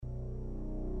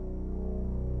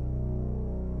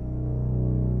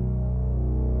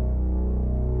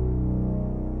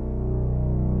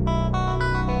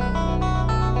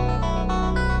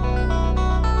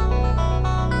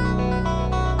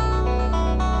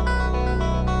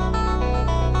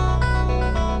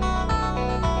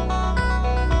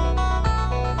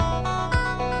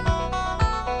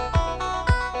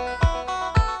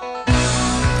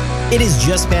It is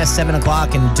just past 7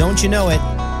 o'clock, and don't you know it,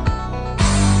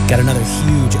 got another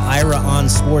huge Ira on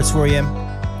Sports for you.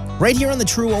 Right here on the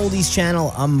True Oldies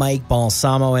channel, I'm Mike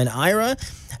Balsamo, and Ira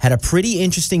had a pretty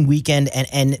interesting weekend,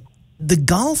 and the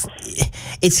golf,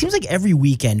 it seems like every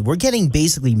weekend we're getting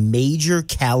basically major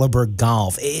caliber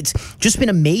golf. It's just been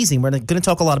amazing. We're going to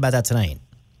talk a lot about that tonight.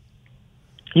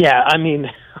 Yeah, I mean,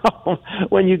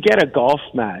 when you get a golf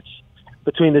match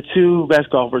between the two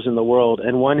best golfers in the world,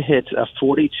 and one hits a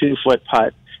 42-foot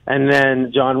putt, and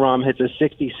then Jon Rahm hits a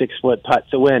 66-foot putt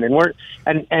to win,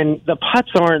 and the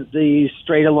putts aren't these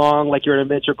straight along like you're in a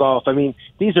miniature golf. I mean,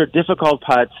 these are difficult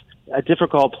putts,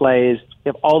 difficult plays.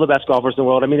 You have all the best golfers in the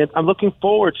world. I mean, I'm looking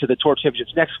forward to the Tour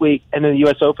Championships next week, and then the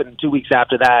U.S. Open 2 weeks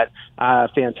after that.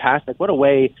 Fantastic! What a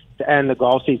way to end the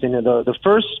golf season. And the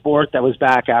first sport that was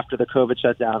back after the COVID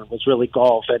shutdown was really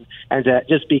golf, and to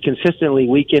just be consistently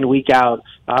week in, week out,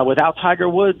 without Tiger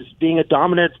Woods being a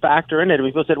dominant factor in it. I mean,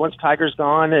 people said once Tiger's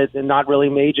gone, it's not really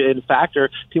major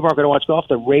factor. People aren't going to watch golf.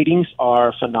 The ratings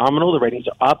are phenomenal. The ratings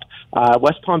are up.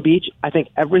 West Palm Beach, I think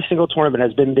every single tournament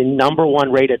has been the number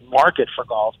one rated market for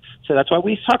golf. So that's why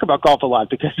we talk about golf a lot,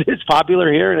 because it's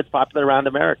popular here and it's popular around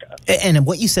America. And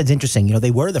what you said is interesting. You know,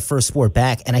 they were the first sport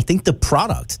back, and I think the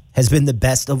product has been the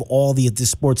best of all the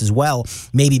sports as well.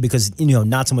 Maybe because, you know,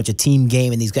 not so much a team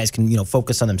game and these guys can, you know,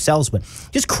 focus on themselves, but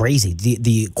just crazy.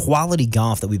 The quality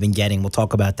golf that we've been getting. We'll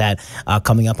talk about that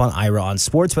coming up on Ira on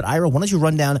Sports. But Ira, why don't you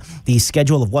run down the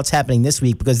schedule of what's happening this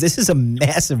week, because this is a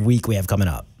massive week we have coming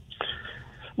up.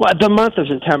 Well, the month of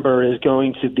September is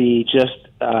going to be just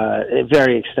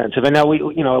very extensive. And now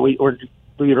we're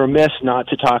remiss not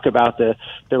to talk about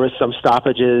there was some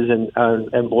stoppages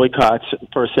and boycotts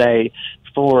per se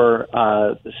for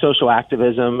social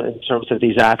activism in terms of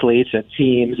these athletes and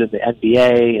teams and the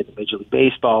NBA and Major League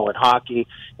Baseball and hockey.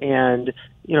 And,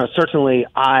 you know, certainly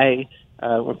I'm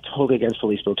totally against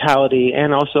police brutality,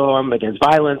 and also I'm against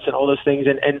violence and all those things.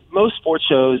 And most sports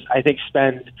shows, I think,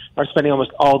 are spending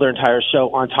almost all their entire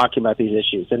show on talking about these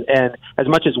issues. And as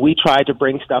much as we try to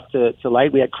bring stuff to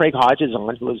light, we had Craig Hodges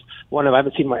on, who was I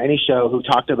haven't seen him on any show, who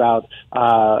talked about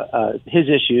his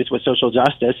issues with social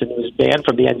justice, and was banned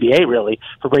from the NBA, really,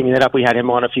 for bringing it up. We had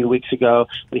him on a few weeks ago.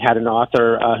 We had an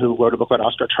author who wrote a book about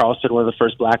Oscar Charleston, one of the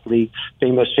first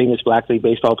famous Black League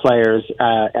baseball players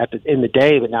in the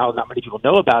day, but now not many people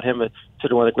know about him.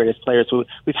 Sort of one of the greatest players. So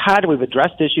we've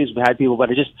addressed issues, we've had people,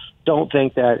 but I just don't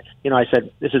think that, you know, I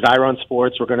said, this is Ira on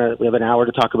Sports. We have an hour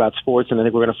to talk about sports, and I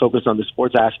think we're going to focus on the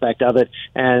sports aspect of it.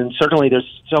 And certainly there's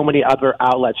so many other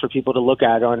outlets for people to look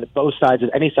at on both sides of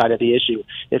any side of the issue,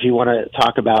 if you want to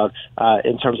talk about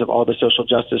in terms of all the social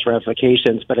justice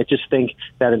ramifications. But I just think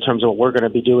that in terms of what we're going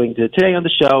to be doing today on the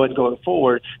show and going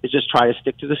forward is just try to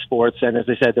stick to the sports. And as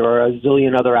I said, there are a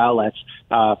zillion other outlets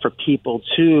for people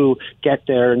to get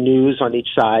their news on each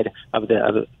side of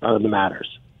the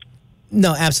matters.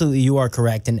 No, absolutely, you are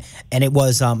correct, and it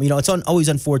was, you know, it's always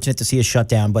unfortunate to see a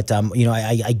shutdown, but you know,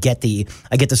 I get the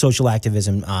social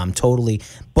activism totally,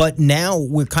 but now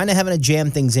we're kind of having to jam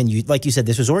things in. Like you said,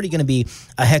 this was already going to be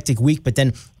a hectic week, but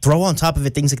then throw on top of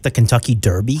it things like the Kentucky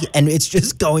Derby, and it's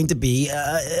just going to be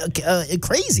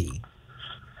crazy.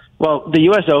 Well, the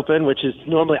U.S. Open, which is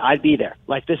normally I'd be there.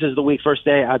 Like, this is the week, first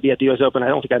day, I'd be at the U.S. Open. I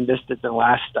don't think I missed it in the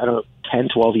last, 10,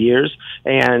 12 years.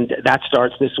 And that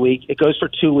starts this week. It goes for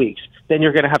 2 weeks. Then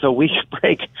you're going to have a week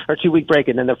break or 2 week break,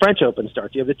 and then the French Open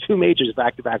starts. You have the two majors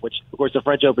back to back, which, of course, the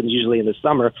French Open is usually in the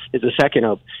summer, is the second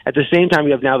Open. At the same time,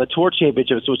 you have now the Tour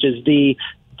Championships, which is the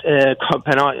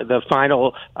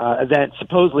final event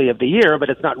supposedly of the year, but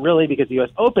it's not really, because the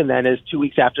U.S. Open then is 2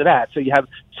 weeks after that. So you have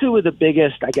two of the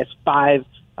biggest, I guess, five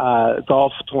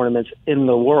golf tournaments in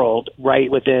the world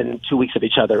right within 2 weeks of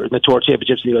each other. The Tour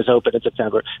Championships, the U.S. Open in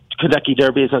September. Kentucky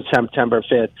Derby is on September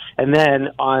 5th. And then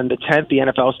on the 10th, the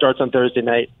NFL starts on Thursday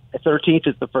night. The 13th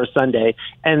is the first Sunday.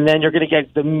 And then you're going to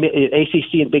get the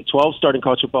ACC and Big 12 starting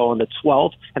college football on the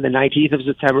 12th and the 19th of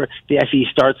September. The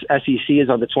SEC is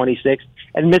on the 26th.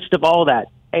 And midst of all that,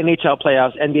 NHL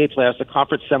playoffs, NBA playoffs, the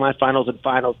conference semifinals and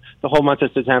finals, the whole month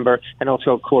of September, and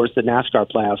also, of course, the NASCAR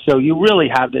playoffs. So you really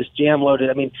have this jam-loaded.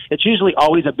 I mean, it's usually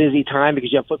always a busy time because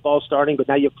you have football starting, but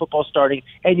now you have football starting,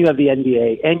 and you have the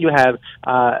NBA, and you have,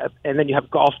 and then you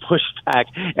have golf pushback,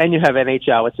 and you have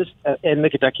NHL. It's just, and the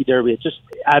Kentucky Derby. It's just,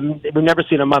 we've never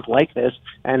seen a month like this,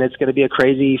 and it's going to be a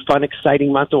crazy, fun,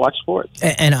 exciting month to watch sports.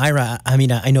 And Ira, I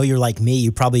mean, I know you're like me.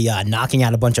 You're probably knocking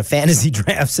out a bunch of fantasy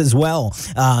drafts as well.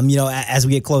 You know, as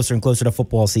we get closer and closer to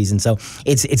football season. So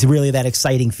it's really that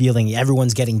exciting feeling.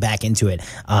 Everyone's getting back into it,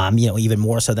 you know, even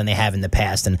more so than they have in the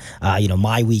past. And, you know,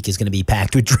 my week is going to be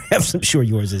packed with drafts. I'm sure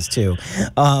yours is too.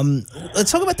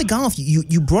 Let's talk about the golf.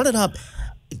 You brought it up.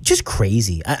 just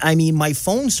crazy. I mean, my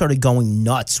phone started going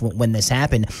nuts when this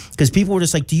happened because people were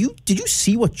just like, did you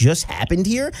see what just happened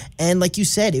here? And like you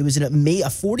said, it was a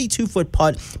 42-foot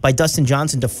putt by Dustin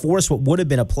Johnson to force what would have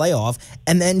been a playoff.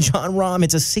 And then Jon Rahm,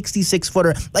 it's a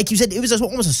 66-footer. Like you said, it was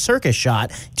almost a circus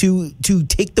shot to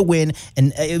take the win.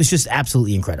 And it was just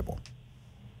absolutely incredible.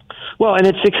 Well, and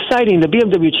it's exciting. The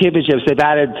BMW Championships, they've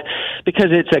added, because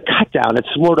it's a cut down, it's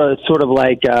sort of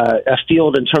like a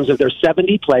field in terms of there's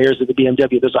 70 players in the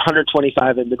BMW. There's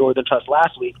 125 in the Northern Trust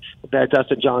last week that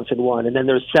Dustin Johnson won. And then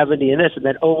there's 70 in this, and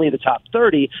then only the top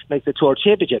 30 make the Tour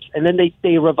Championships. And then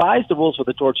they revised the rules for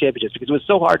the Tour Championships because it was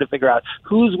so hard to figure out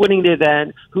who's winning the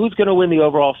event, who's going to win the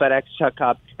overall FedEx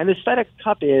Cup. And this FedEx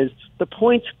Cup is the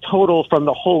points total from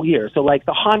the whole year. So like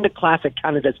the Honda Classic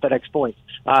counted as FedEx points.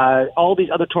 All these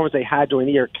other tournaments they had during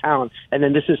the year count, and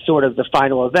then this is sort of the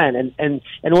final event. And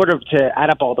in order to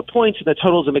add up all the points, the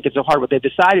totals that make it so hard, what they've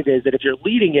decided is that if you're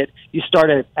leading it, you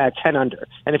start at 10 under.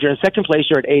 And if you're in second place,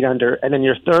 you're at 8 under. And then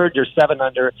you're third, you're 7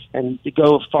 under. And you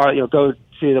go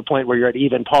to the point where you're at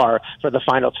even par for the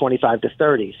final 25 to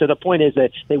 30. So the point is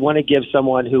that they want to give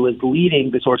someone who is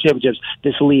leading the Tour Championships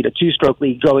this lead, a two-stroke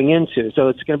lead going into. So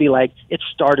it's going to be like it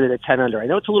started at 10 under. I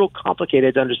know it's a little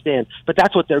complicated to understand, but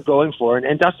that's what they're going for.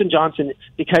 And Dustin Johnson,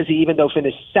 because he even though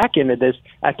finished second at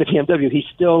the BMW, he's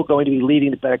still going to be leading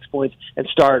the FedEx points and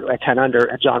start at 10 under.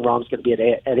 And Jon Rahm's going to be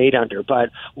at 8 under. But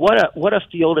what a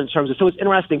field in terms of, so it's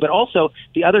interesting. But also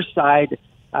the other side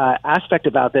aspect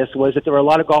about this was that there were a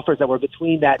lot of golfers that were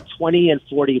between that 20 and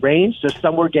 40 range. So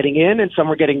some were getting in and some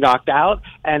were getting knocked out,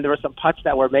 and there were some putts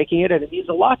that were making it, and it means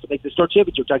a lot to make the Tour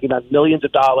Championship. We're talking about millions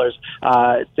of dollars,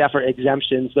 different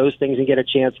exemptions, those things, and get a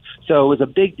chance. So it was a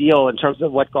big deal in terms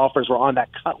of what golfers were on that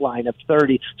cut line of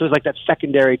 30. So it was like that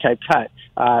secondary type cut,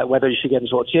 whether you should get into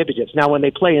Tour Championships. Now, when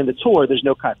they play in the Tour, there's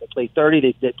no cut. They play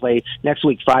 30. They play next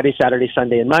week, Friday, Saturday,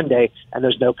 Sunday, and Monday, and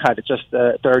there's no cut. It's just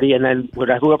 30, and then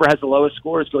whoever has the lowest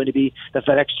score is going to be the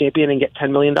FedEx champion and get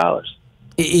 $10 million.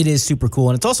 It is super cool,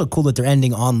 and it's also cool that they're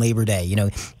ending on Labor Day,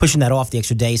 pushing that off the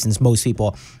extra day since most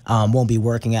people won't be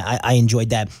working. I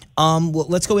enjoyed that. Well,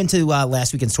 let's go into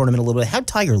last weekend's tournament a little bit. How'd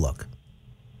Tiger look?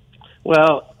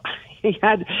 Well, he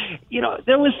had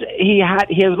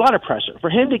a lot of pressure for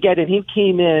him to get in. He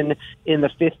came in the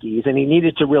 50s, and he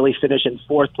needed to really finish in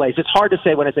fourth place. It's hard to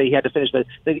say when I say he had to finish, but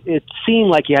it seemed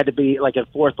like he had to be like in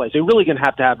fourth place. You're really going to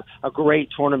have a great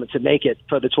tournament to make it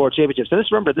for the Tour Championships. And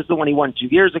remember, this is the one he won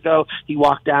 2 years ago. He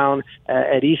walked down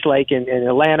at East Lake in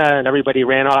Atlanta, and everybody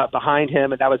ran out behind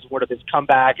him, and that was sort of his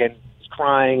comeback, and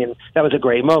crying, and that was a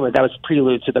great moment. That was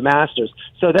prelude to the Masters.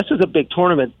 So this was a big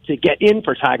tournament to get in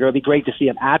for Tiger. It would be great to see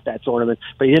him at that tournament,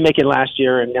 but he didn't make it last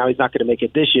year, and now he's not going to make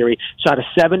it this year. He shot a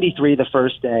 73 the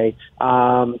first day,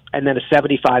 and then a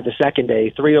 75 the second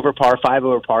day, 3 over par, 5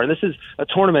 over par. And this is a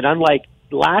tournament unlike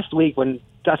last week when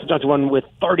Dustin Johnson won with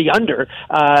 30 under,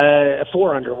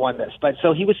 4 under won this. But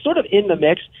so he was sort of in the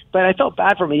mix, but I felt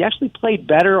bad for him. He actually played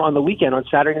better on the weekend on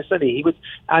Saturday and Sunday. He was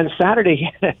on Saturday he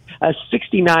had a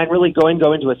 69, really go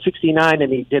into a 69,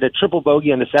 and he did a triple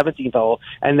bogey on the 17th hole.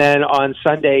 And then on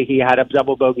Sunday he had a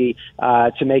double bogey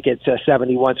to make it to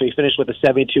 71. So he finished with a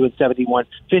 72 and 71,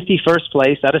 51st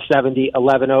place out of 70,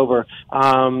 11 over.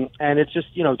 And it's just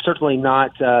certainly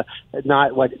not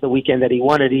what the weekend that he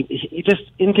wanted. He just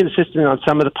inconsistent on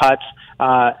some of the putts,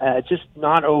 just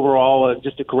not overall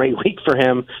just a great week for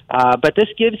him. But this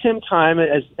gives him time,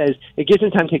 as it gives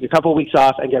him time to take a couple of weeks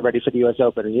off and get ready for the U.S.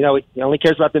 Open. And he only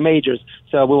cares about the majors,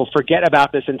 so we'll forget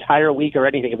about this entire week or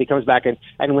anything if he comes back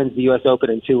and wins the U.S. Open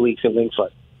in 2 weeks in Winged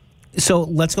Foot. So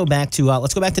let's go back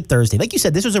to Thursday. Like you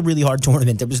said, this was a really hard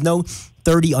tournament. There was no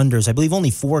 30 unders. I believe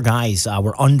only 4 guys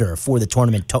were under for the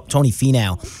tournament. Tony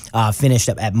Finau finished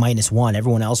up at -1.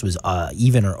 Everyone else was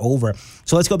even or over.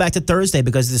 So let's go back to Thursday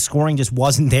because the scoring just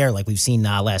wasn't there like we've seen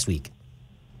last week.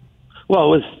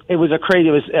 Well, it was a crazy.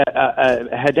 It was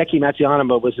Hideki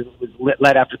Matsuyama was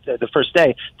led after the first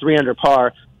day, 3 under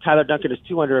par. Tyler Duncan is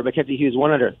 2 under, Mackenzie Hughes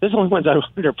 1 under. There's only ones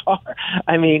under par.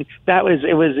 I mean,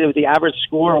 it was the average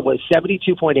score was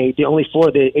 72.8. The only 4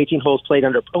 of the 18 holes played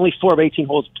under. Only 4 of 18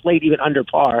 holes played even under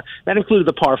par. That included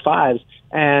the par 5s.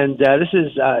 And this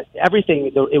is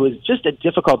everything. It was just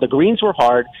difficult. The greens were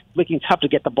hard, making tough to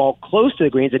get the ball close to the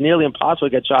greens, and nearly impossible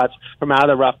to get shots from out of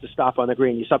the rough to stop on the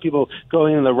green. You saw people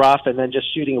going in the rough and then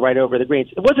just shooting right over the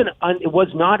greens. It was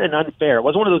not an unfair. It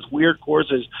wasn't one of those weird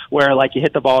courses where like you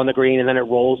hit the ball on the green and then it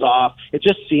rolls holes off. It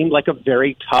just seemed like a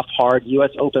very tough, hard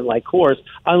U.S. Open-like course,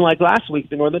 unlike last week,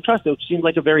 the Northern Trust, which seemed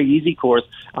like a very easy course.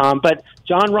 But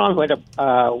Jon Rahm, who ended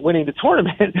up winning the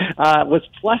tournament, was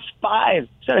 +5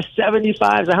 instead of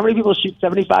 75. So how many people shoot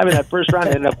 75 in that first round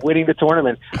and end up winning the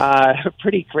tournament?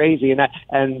 Pretty crazy.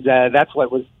 And that's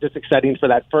what was just exciting for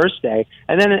that first day.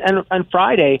 And then on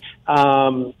Friday,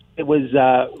 it was,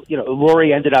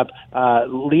 Rory ended up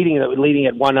leading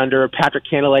at 1 under. Patrick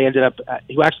Cantlay ended up,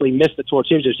 who actually missed the Tour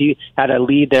Championships. He had a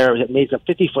lead there. It made a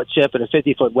 50-foot chip and a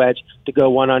 50-foot wedge to go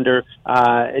 1 under.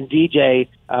 And DJ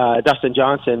Dustin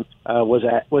Johnson was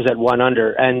at 1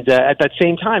 under. And at that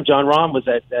same time, Jon Rahm was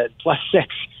at +6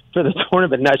 for the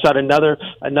tournament, and I shot another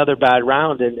bad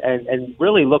round, and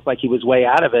really looked like he was way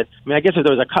out of it. I mean, I guess if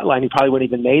there was a cut line, he probably wouldn't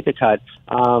even made the cut.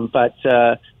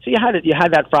 So you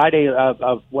had that Friday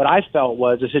of what I felt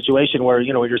was a situation where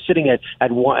you're sitting at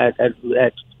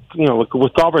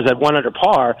with golfers at 1 under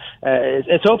par.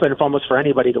 It's open for almost for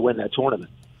anybody to win that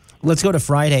tournament. Let's go to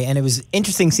Friday, and it was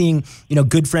interesting seeing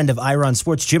good friend of Ira on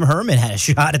Sports, Jim Herman, had a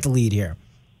shot at the lead here.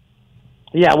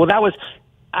 Yeah, well,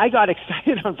 I got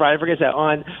excited on Friday. I forget that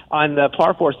on the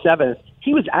par 4 7th,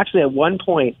 he was actually at one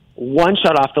point 1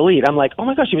 shot off the lead. I'm like, oh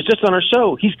my gosh, he was just on our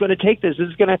show. He's going to take this. This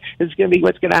is going to be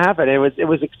what's going to happen. It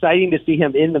was exciting to see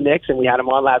him in the mix, and we had him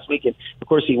on last week, and of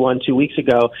course he won 2 weeks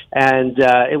ago, and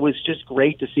it was just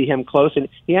great to see him close. And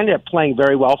he ended up playing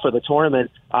very well for the tournament,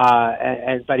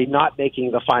 but he's not making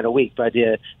the final week. But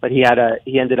he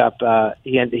ended up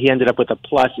with a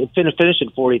plus. It finished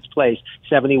in 40th place,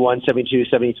 71, 72,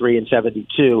 73, and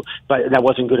 72. But that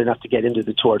wasn't good enough to get into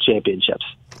the Tour Championships.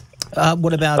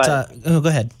 What about? Go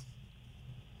ahead.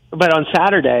 But on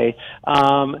Saturday,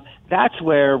 that's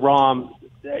where Rahm,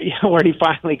 where he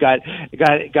finally got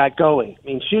going. I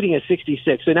mean, shooting a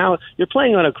 66. So now you're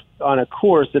playing on a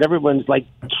course that everyone's like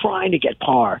trying to get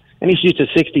par, and he shoots a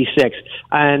 66.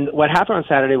 And what happened on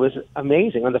Saturday was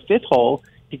amazing. On the 5th hole,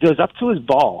 he goes up to his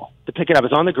ball to pick it up.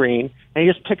 It's on the green, and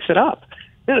he just picks it up.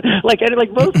 like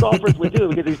most golfers would do,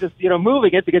 because he's just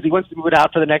moving it because he wants to move it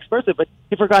out for the next person, but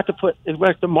he forgot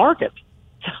to mark it.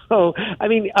 So, I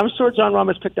mean, I'm sure Jon Rahm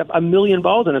has picked up 1 million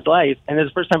balls in his life, and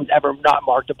it's the first time he's ever not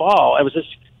marked a ball. It was just,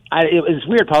 it was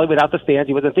weird, probably without the fans.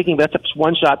 He wasn't thinking, but that's a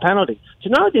 1-shot penalty. So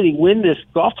not only did he win this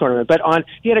golf tournament, but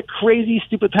he had a crazy,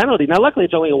 stupid penalty. Now, luckily,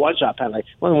 it's only a 1-shot penalty. It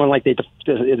wasn't one like they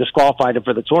disqualified him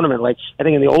for the tournament. Like, I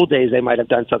think in the old days, they might have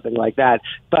done something like that.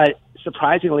 But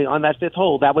surprisingly, on that 5th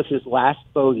hole, that was his last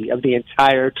bogey of the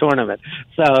entire tournament.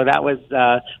 So that was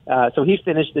so he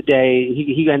finished the day.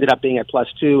 He ended up being at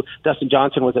 +2. Dustin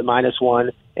Johnson was at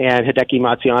 -1, and Hideki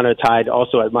Matsuyama tied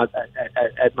also at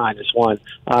 -1.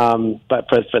 But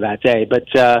for that day, but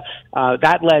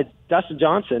that led Dustin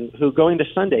Johnson, who going to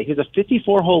Sunday, he's a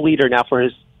 54-hole leader now for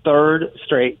his 3rd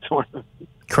straight tournament.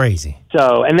 Crazy.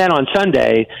 So, and then on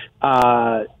Sunday,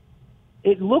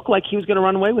 it looked like he was going to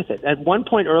run away with it. At one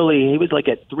point early, he was like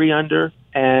at 3 under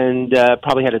and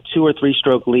probably had a 2 or 3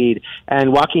 stroke lead.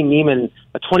 And Joaquin Niemann,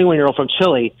 a 21-year-old from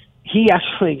Chile, he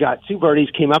actually got 2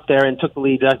 birdies, came up there and took the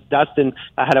lead. Dustin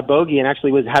had a bogey and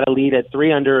actually had a lead at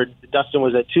 3 under. Dustin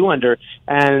was at 2 under,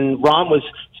 and Rahm was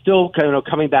still kind of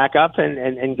coming back up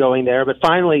and going there. But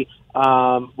finally,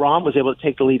 Rahm was able to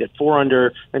take the lead at 4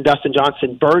 under, and Dustin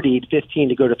Johnson birdied 15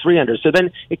 to go to 3 under. So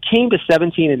then it came to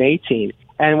 17 and 18.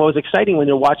 And what was exciting when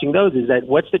you're watching those is that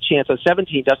what's the chance on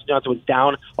 17, Dustin Johnson was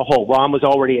down a hole. Rahm was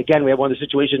already, again, we have one of the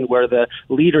situations where the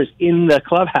leader's in the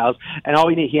clubhouse, and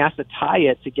he has to tie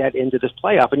it to get into this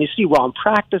playoff. And you see Rahm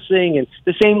practicing, and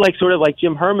the same sort of like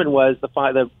Jim Herman was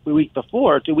the week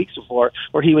before, 2 weeks before,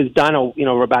 where he was done, he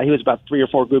was about 3 or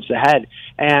 4 groups ahead.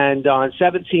 And on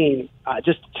 17,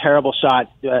 just a terrible shot.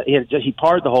 He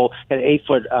parred the hole, had an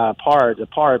 8-foot par,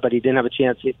 but he didn't have a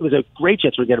chance. It was a great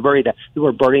chance to get a birdie. We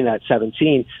were birding that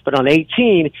 17, but on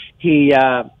 18, his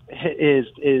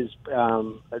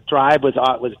drive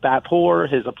was bat poor.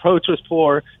 His approach was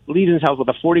poor. Leading himself with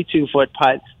a 42-foot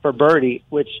putt for birdie,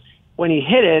 which when he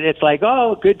hit it, it's like,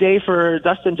 oh, good day for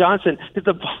Dustin Johnson.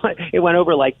 It went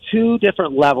over like 2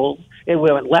 different levels. It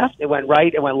went left, it went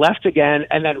right, it went left again,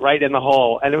 and then right in the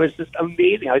hole. And it was just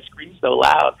amazing. I screamed so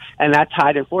loud, and that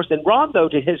tied and forced. And Rahm, though,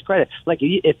 to his credit,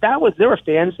 if there were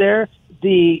fans there,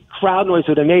 the crowd noise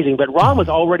was amazing. But Rahm was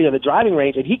already on the driving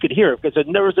range, and he could hear it because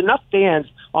there was enough fans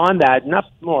on that, enough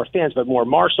more fans, but more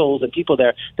marshals and people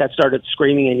there that started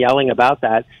screaming and yelling about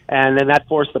that. And then that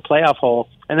forced the playoff hole.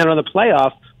 And then on the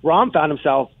playoff, Rahm found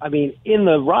himself, in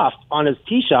the rough on his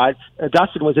tee shot.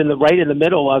 Dustin was right in the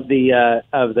middle of the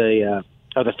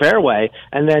fairway,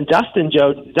 and then Dustin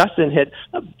hit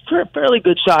a fairly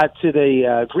good shot to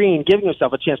the green, giving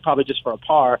himself a chance probably just for a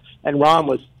par. And Rahm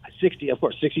was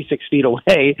 66 feet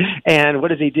away. And what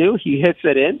does he do? He hits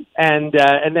it in,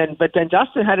 but then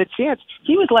Justin had a chance.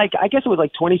 He was I guess it was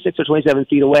 26 or 27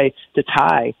 feet away to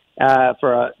tie.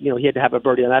 He had to have a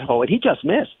birdie on that hole, and he just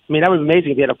missed. I mean, that was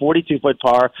amazing. He had a 42-foot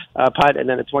par putt and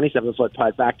then a 27-foot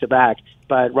putt back-to-back,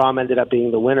 but Rahm ended up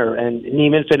being the winner. And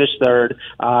Neiman finished third,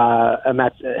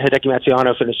 Hideki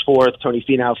Matsuyama finished fourth, Tony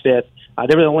Finau fifth.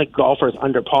 They were the only golfers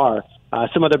under par.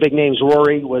 Some other big names.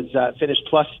 Rory was finished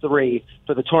 +3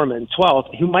 for the tournament,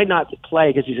 12th, who might not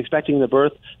play because he's expecting the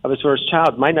birth of his first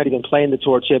child, might not even play in the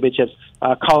Tour Championships.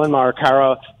 Colin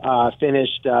Morikawa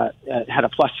finished, had a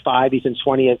 +5. He's in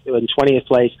 20th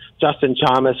place. Justin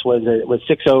Thomas was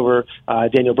 6 over.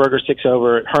 Daniel Berger 6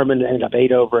 over. Herman ended up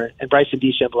 8 over, and Bryson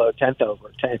DeChambeau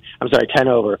 10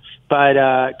 over.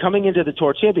 But coming into the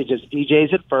Tour Championships,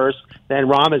 DJ's at first. Then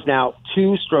Rahm is now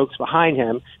 2 strokes behind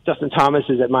him. Justin Thomas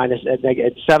is at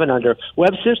 7 under.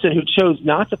 Webb Simpson, who chose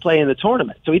not to play in the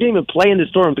tournament, so he didn't even play in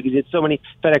this tournament because he had so many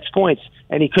FedEx points,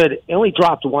 and he only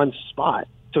dropped 1 spot.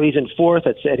 So he's in fourth,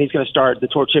 and he's going to start the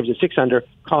Tour Champions at 6 under.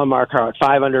 Colin Morikawa at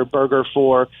 5 under. Berger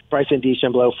 4. Bryson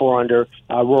DeChambeau 4 under.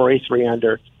 Rory 3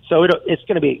 under. So it's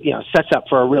going to be, sets up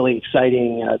for a really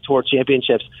exciting Tour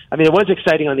Championships. I mean, it was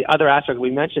exciting on the other aspect we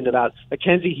mentioned about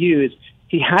Mackenzie Hughes.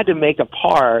 He had to make a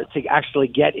par to actually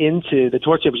get into the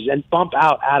Tour Championships and bump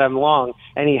out Adam Long.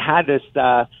 And he had this,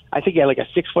 I think he had a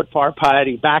 6-foot par putt.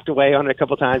 He backed away on it a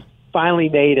couple times, finally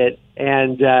made it,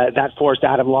 and that forced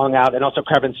Adam Long out, and also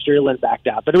Kevin Streeland backed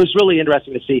out. But it was really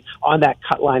interesting to see on that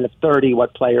cut line of 30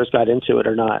 what players got into it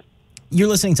or not. You're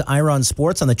listening to Ira on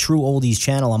Sports on the True Oldies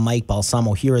channel. I'm Mike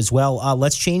Balsamo here as well.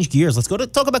 Let's change gears. Let's go to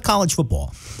talk about college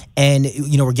football. And,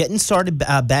 we're getting started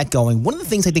back going. One of the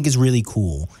things I think is really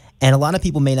cool, and a lot of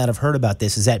people may not have heard about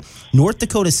this, is that North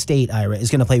Dakota State, Ira, is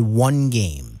going to play 1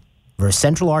 game versus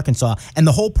Central Arkansas, and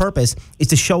the whole purpose is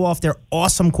to show off their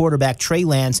awesome quarterback, Trey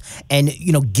Lance, and,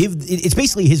 it's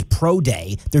basically his pro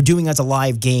day. They're doing as a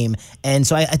live game, and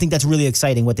so I think that's really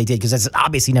exciting what they did, because that's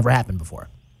obviously never happened before.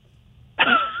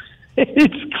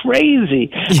 It's crazy.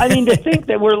 I mean, to think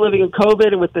that we're living in COVID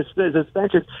and with the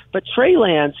suspensions, but Trey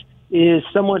Lance is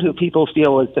someone who people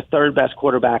feel is the 3rd best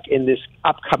quarterback in this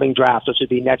upcoming draft, which would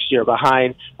be next year,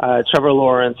 behind Trevor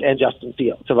Lawrence and Justin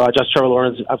Fields. So just Trevor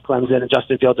Lawrence of Clemson and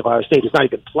Justin Fields of Ohio State, who's not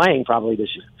even playing probably this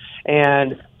year.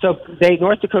 And so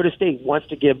North Dakota State wants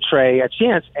to give Trey a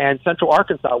chance, and Central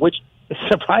Arkansas, which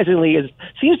surprisingly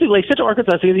seems to be Central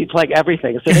Arkansas seems to be playing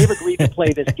everything. So they've agreed to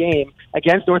play this game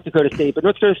against North Dakota State, but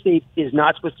North Dakota State is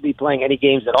not supposed to be playing any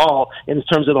games at all in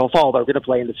terms of the fall. They're going to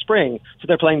play in the spring. So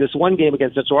they're playing this 1 game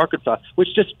against Central Arkansas,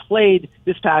 which just played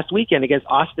this past weekend against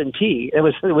Austin Peay. It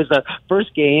was the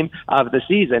first game of the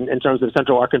season in terms of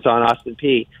Central Arkansas and Austin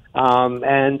Peay.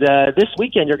 This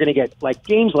weekend you're going to get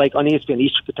games like on ESPN,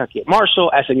 Eastern Kentucky at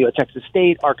Marshall, SMU at Texas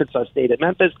State, Arkansas State at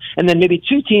Memphis, and then maybe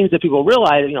 2 teams that people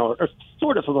realize, are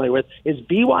sort of familiar with, is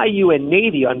BYU and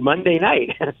Navy on Monday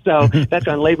night. So that's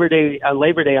on Labor Day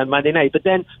on Monday night. But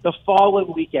then the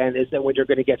following weekend is then when you're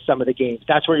going to get some of the games.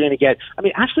 That's where you're going to get,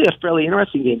 actually a fairly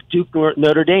interesting game. Duke,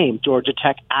 Notre Dame, Georgia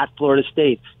Tech at Florida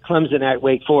State, Clemson at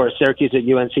Wake Forest, Syracuse at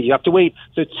UNC. You have to wait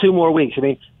 2 more weeks.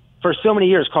 For so many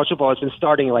years, college football has been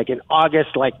starting in August,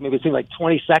 maybe it seemed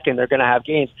 22nd they're going to have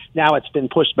games. Now it's been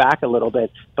pushed back a little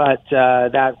bit, but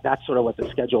that's sort of what the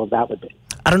schedule of that would be.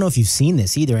 I don't know if you've seen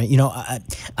this either.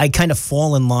 I kind of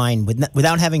fall in line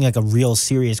without having a real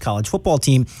serious college football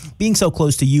team being so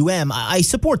close to UM. I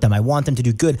support them. I want them to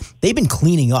do good. They've been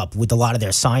cleaning up with a lot of their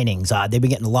signings. They've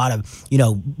been getting a lot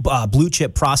of blue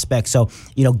chip prospects. So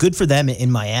good for them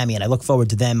in Miami, and I look forward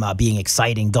to them being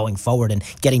exciting going forward and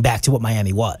getting back to what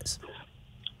Miami was.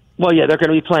 Well, yeah, they're going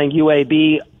to be playing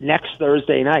UAB next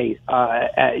Thursday night.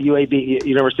 At UAB,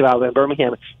 University of Alabama,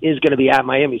 Birmingham, is going to be at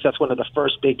Miami. So that's one of the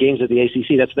first big games of the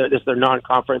ACC. That's their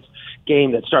non-conference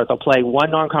game that starts. They'll play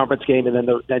 1 non-conference game and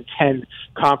then 10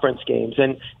 conference games.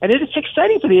 And it's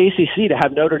exciting for the ACC to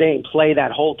have Notre Dame play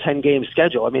that whole 10-game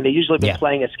schedule. They usually been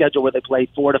playing a schedule where they play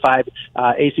 4 to 5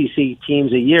 ACC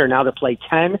teams a year. Now to play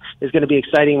 10 is going to be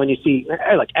exciting when you see,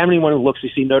 anyone who looks to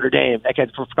see Notre Dame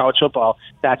for college football.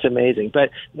 That's amazing.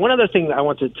 But one other thing that I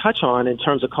want to touch on in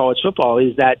terms of college football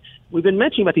is that we've been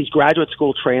mentioning about these graduate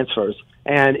school transfers.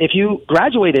 And if you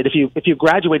graduated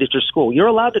your school, you're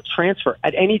allowed to transfer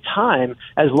at any time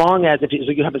as long as if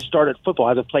you haven't started football,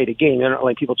 haven't played a game. They don't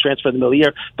let people transfer in the middle of the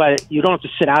year, but you don't have to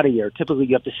sit out a year. Typically,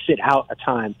 you have to sit out a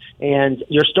time. And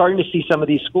you're starting to see some of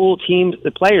these school teams,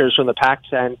 the players from the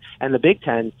Pac-10 and the Big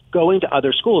Ten, going to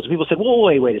other schools. People said, well,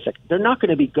 wait a second. They're not going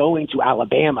to be going to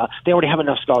Alabama. They already have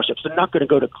enough scholarships. They're not going to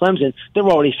go to Clemson. They're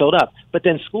already filled up. But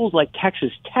then schools like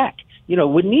Texas Tech,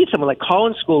 would need someone like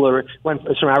Colin Schooler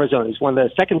is from Arizona. He's one of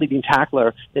the second leading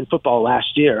tackler in football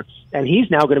last year, and he's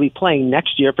now going to be playing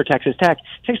next year for Texas Tech.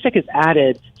 Texas Tech has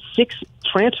added 6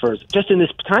 transfers just in this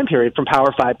time period from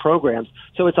Power 5 programs.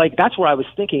 So it's like, that's where I was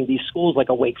thinking these schools like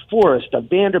a Wake Forest, a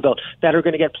Vanderbilt, that are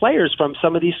going to get players from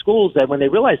some of these schools that when they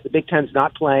realize the Big Ten's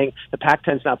not playing, the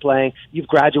Pac-10's not playing, you've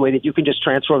graduated, you can just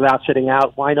transfer without sitting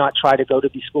out. Why not try to go to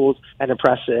these schools and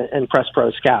impress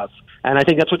pro scouts? And I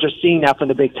think that's what you're seeing now from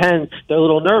the Big Ten. They're a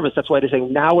little nervous. That's why they're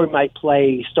saying now we might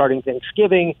play starting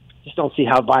Thanksgiving. Just don't see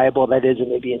how viable that is, and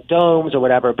maybe in domes or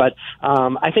whatever. But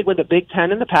I think when the Big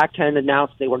Ten and the Pac-10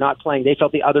 announced they were not playing, they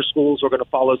felt the other schools were going to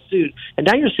follow suit. And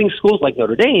now you're seeing schools like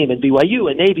Notre Dame and BYU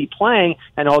and Navy playing,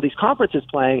 and all these conferences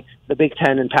playing. The Big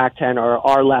Ten and Pac-10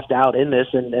 are left out in this,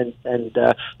 and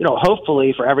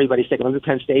hopefully for everybody's sake, I'm a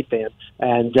Penn State fan,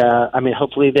 and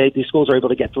hopefully these schools are able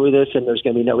to get through this, and there's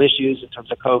going to be no issues in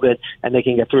terms of COVID, and they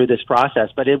can get through this process.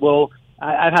 But it will.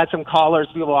 I've had some callers,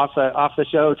 people off the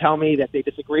show, tell me that they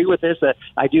disagree with this.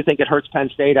 I do think it hurts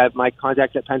Penn State. I have my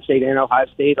contacts at Penn State and Ohio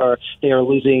State they are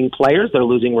losing players, they're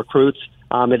losing recruits.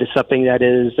 It is something that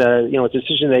is, a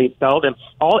decision they felt, and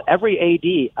every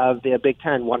AD of the Big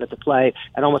Ten wanted to play,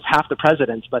 and almost half the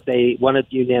presidents, but they wanted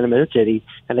unanimity,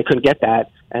 and they couldn't get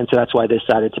that, and so that's why they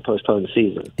decided to postpone the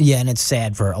season. Yeah, and it's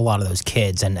sad for a lot of those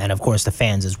kids, and of course the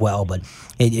fans as well, but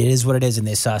it is what it is in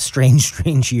this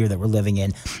strange year that we're living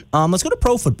in. Let's go to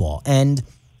pro football, and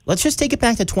let's just take it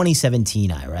back to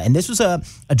 2017, Ira, and this was a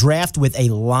draft with a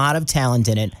lot of talent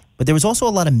in it, but there was also a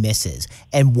lot of misses.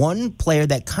 And one player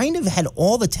that kind of had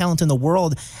all the talent in the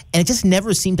world and it just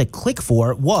never seemed to click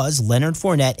for was Leonard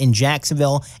Fournette in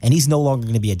Jacksonville, and he's no longer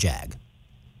going to be a Jag.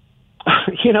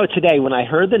 Today when I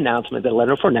heard the announcement that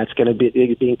Leonard Fournette's going to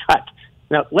be being cut.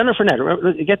 Now, Leonard Fournette,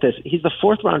 remember, get this, he's the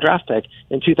 4th-round draft pick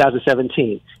in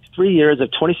 2017. 3 years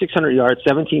of 2,600 yards,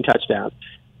 17 touchdowns.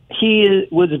 He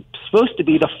was supposed to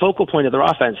be the focal point of their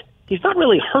offense. He's not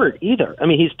really hurt either. I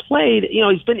mean, he's played,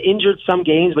 he's been injured some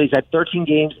games, but he's had 13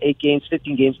 games, 8 games,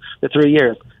 15 games the 3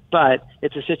 years. But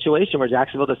it's a situation where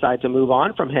Jacksonville decided to move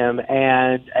on from him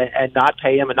and not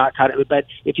pay him and not cut it. But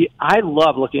I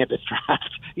love looking at this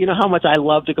draft. You know how much I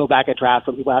love to go back at drafts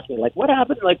when people ask me, like, what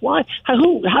happened? Like, why?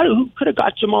 Who could have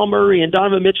got Jamal Murray and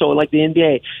Donovan Mitchell like the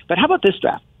NBA? But how about this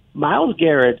draft? Myles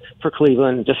Garrett for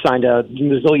Cleveland just signed a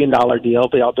 $1 million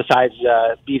deal, besides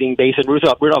beating Mason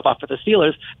Rudolph off for the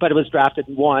Steelers, but it was drafted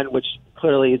in 1, which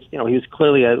clearly is, he was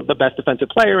clearly the best defensive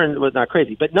player and was not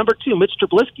crazy. But number 2, Mitch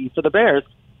Trubisky for the Bears,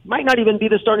 might not even be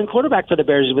the starting quarterback for the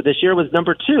Bears, but this year was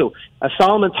number 2.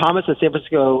 Solomon Thomas of San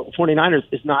Francisco 49ers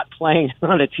is not playing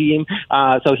on a team,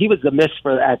 so he was the miss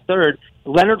at 3rd.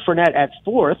 Leonard Fournette at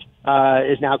 4th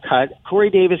is now cut.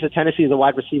 Corey Davis of Tennessee is a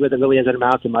wide receiver that really hasn't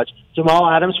amounted to much. Jamal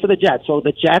Adams for the Jets. So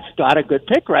the Jets got a good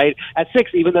pick right at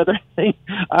 6, even though they're having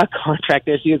contract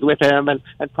issues with him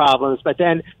and problems. But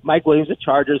then Mike Williams of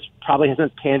Chargers probably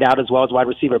hasn't panned out as well as wide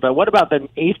receiver. But what about the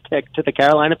 8th pick to the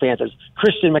Carolina Panthers?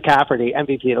 Christian McCaffrey,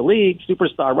 MVP of the league,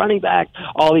 superstar running back,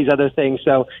 all these other things.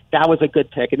 So that was a good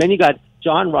pick. And then you got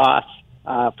John Ross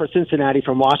for Cincinnati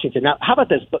from Washington. Now, how about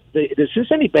this? The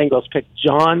Cincinnati Bengals picked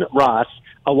John Ross,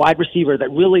 a wide receiver that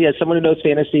really, as someone who knows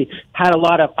fantasy, had a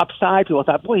lot of upside. People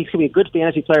thought, boy, he's going to be a good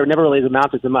fantasy player, never really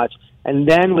amounted to much. And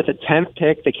then with the 10th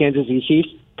pick, the Kansas City Chiefs,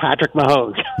 Patrick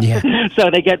Mahomes. Yeah. So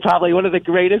they get probably one of the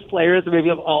greatest players maybe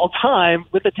of all time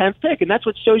with the 10th pick. And that's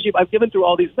what shows you, I've given through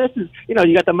all these misses. You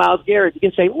get the Myles Garrett. You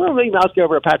can say, well, maybe Myles Garrett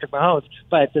over Patrick Mahomes.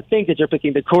 But to think that you're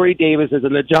picking the Corey Davises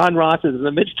and the John Rosses and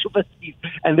the Mitch Trubisky's,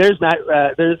 and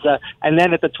and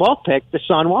then at the 12th pick,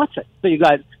 Deshaun Watson. So you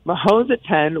got Mahomes at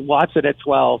 10, Watson at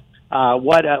 12.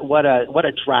 What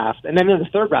a draft. And then in the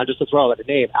 3rd round, just to throw out a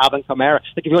name, Alvin Kamara.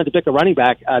 Like if you wanted to pick a running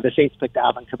back, the Saints picked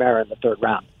Alvin Kamara in the 3rd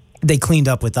round. They cleaned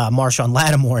up with Marshawn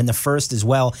Lattimore in the 1st as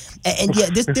well. And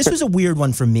yeah, this was a weird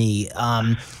one for me.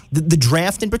 The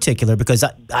draft in particular, because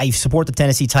I support the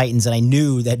Tennessee Titans, and I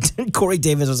knew that Corey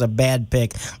Davis was a bad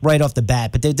pick right off the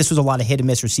bat. But this was a lot of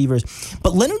hit-and-miss receivers.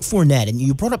 But Leonard Fournette, and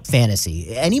you brought up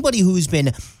fantasy. Anybody who's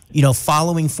been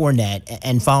following Fournette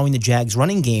and following the Jags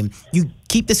running game, you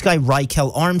keep this guy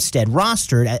Rykel Armstead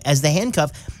rostered as the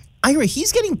handcuff. Ira,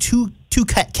 he's getting two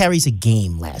carries a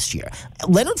game last year.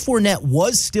 Leonard Fournette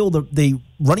was still the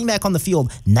running back on the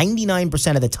field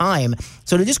 99% of the time.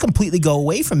 So to just completely go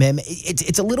away from him,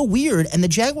 it's a little weird. And the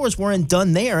Jaguars weren't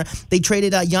done there. They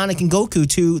traded Yannick Ngakoue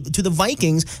to the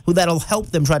Vikings, who that'll help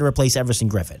them try to replace Everson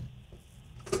Griffin.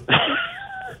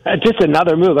 Just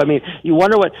another move. I mean, you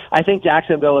wonder what I think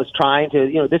Jacksonville is trying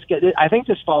to. I think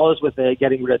this follows with the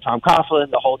getting rid of Tom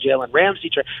Coughlin, the whole Jalen Ramsey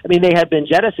trade. I mean, they have been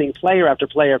jettisoning player after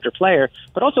player after player.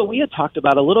 But also, we had talked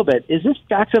about a little bit. Is this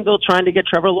Jacksonville trying to get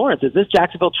Trevor Lawrence? Is this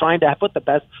Jacksonville trying to put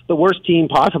the worst team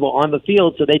possible on the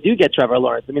field so they do get Trevor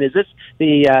Lawrence? I mean, is this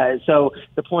the? So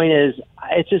the point is,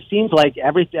 it just seems like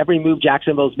every move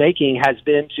Jacksonville's making has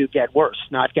been to get worse,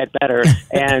 not get better,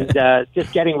 and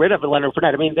just getting rid of Leonard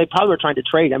Fournette. I mean, they probably were trying to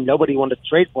trade him. Nobody wanted to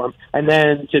trade for him, and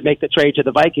then to make the trade to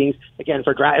the Vikings again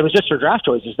for draft. It was just for draft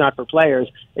choices, not for players.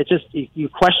 It's just you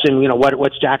question,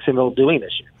 what's Jacksonville doing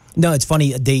this year. No, it's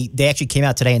funny. They actually came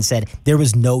out today and said there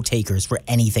was no takers for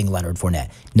anything Leonard Fournette.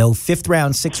 No 5th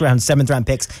round, 6th round, 7th round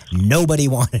picks. Nobody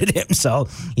wanted him, so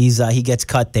he gets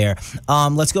cut there.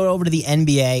 Let's go over to the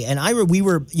NBA. And Ira, we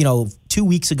were 2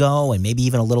 weeks ago and maybe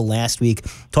even a little last week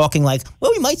talking like,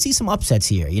 well, we might see some upsets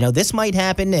here. This might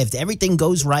happen if everything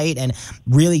goes right, and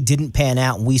really didn't pan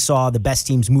out. And we saw the best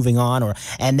teams moving on,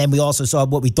 and then we also saw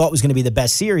what we thought was going to be the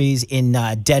best series in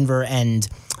Denver and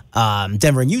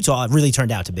Utah. It really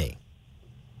turned out to be.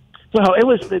 Well, it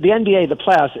was the NBA, the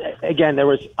playoffs. Again, there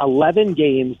was 11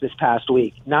 games this past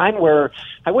week. 9 were,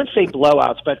 I wouldn't say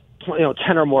blowouts, but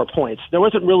 10 or more points. There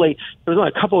was only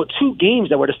a 2 games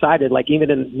that were decided, like even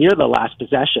near the last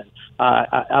possession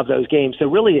of those games. So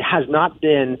really, it has not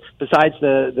been, besides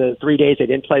the 3 days they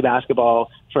didn't play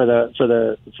basketball for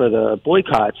the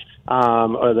boycotts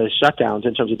or the shutdowns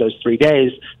in terms of those 3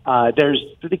 days.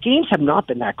 The games have not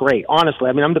been that great, honestly.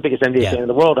 I mean, I'm the biggest NBA fan in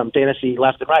the world. I'm fantasy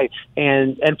left and right,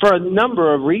 and for a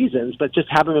number of reasons, but just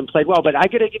haven't been played well. But I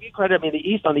got to give you credit. I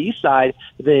mean, on the East side,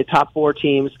 the top 4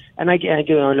 teams, and I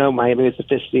know Miami is the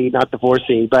 5th seed, not the 4th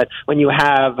seed, but when you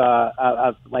have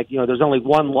there's only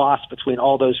one loss between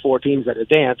all those 4 teams that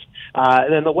advance.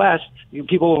 And then the West,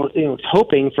 people were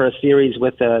hoping for a series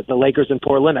with the Lakers and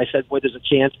Portland. I said, boy, there's a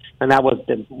chance, and that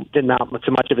did not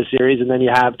so much of a series. And then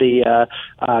you have the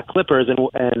Clippers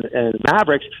and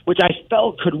Mavericks, which I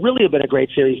felt could really have been a great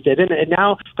series. And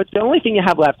now, but the only thing you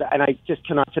have left, and I just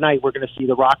cannot, tonight we're going to see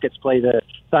the Rockets play the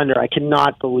Thunder. I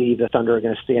cannot believe the Thunder are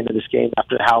going to stand in this game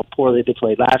after how poorly they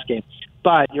played last game.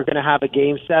 But you're going to have a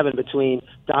Game 7 between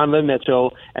Donovan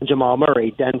Mitchell and Jamal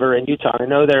Murray, Denver and Utah. I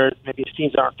know maybe these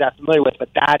teams aren't that familiar with, but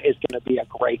that is going to be a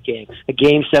great game. A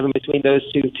Game 7 between those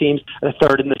 2 teams, the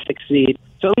 3rd and the 6th seed.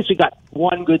 So at least we got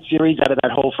one good series out of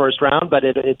that whole first round, but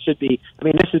it should be. I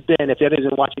mean, this has been, if anybody's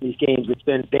been watching these games,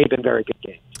 they've been very good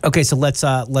games. Okay, so let's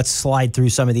slide through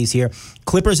some of these here.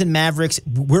 Clippers and Mavericks,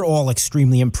 we're all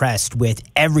extremely impressed with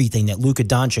everything that Luka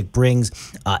Doncic brings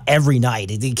every night.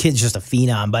 The kid's just a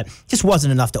phenom, but just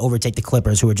wasn't enough to overtake the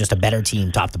Clippers, who are just a better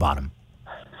team top to bottom.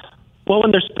 Well,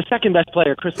 when there's the second best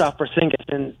player, Kristaps Porzingis,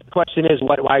 and the question is,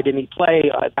 why didn't he play?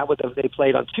 They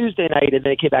played on Tuesday night, and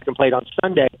they came back and played on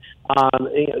Sunday.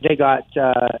 They got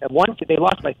they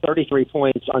lost by 33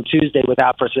 points on Tuesday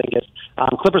without Porzingis.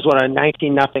 Clippers went on a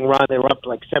 19-0 run. They were up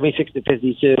like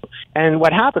 76-52. And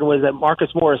what happened was that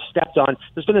Marcus Morris stepped on.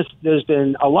 There's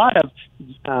been a lot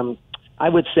of I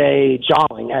would say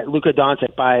jawing at Luka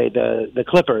Doncic by the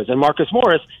Clippers, and Marcus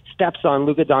Morris steps on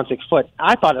Luka Doncic's foot.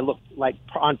 I thought it looked like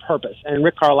on purpose, and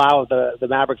Rick Carlisle, the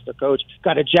Mavericks, the coach,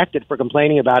 got ejected for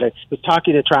complaining about it. He was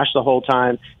talking to trash the whole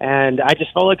time, and I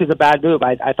just felt like it was a bad move.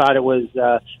 I thought it was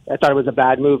a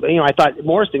bad move. I thought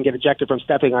Morris didn't get ejected from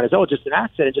stepping on his. Just an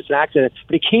accident.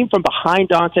 But he came from behind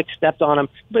Doncic, stepped on him.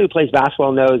 Everybody who plays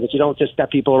basketball knows that you don't just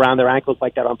step people around their ankles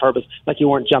like that on purpose, like you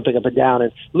weren't jumping up and down.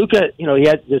 And Luka, he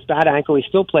had this bad ankle. He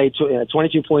still played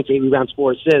 22 points, 8 rebounds,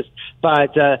 4 assists.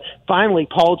 But finally,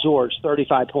 Paul George,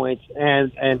 35 points,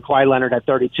 and Kawhi Leonard had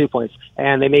 32 points.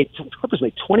 And Clippers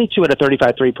made 22 out of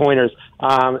 35 three-pointers.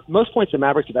 Most points the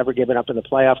Mavericks have ever given up in the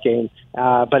playoff game.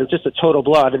 But it's just a total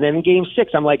blowout. And then in Game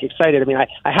 6, I'm excited. I mean,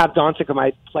 I have Doncic on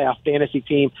my playoff fantasy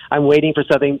team. I'm waiting for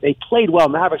something. They played well,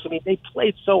 Mavericks. I mean, they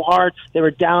played so hard. They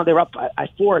were down. They were up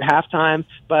 4 at halftime.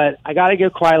 But I got to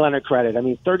give Kawhi Leonard credit. I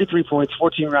mean, 33 points,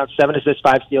 14 rebounds, 7 assists,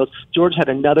 5 steals. George had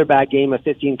another bad game of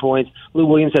 15 points. Lou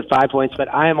Williams had 5 points.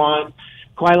 But I am on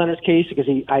Kawhi Leonard's case because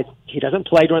he doesn't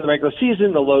play during the regular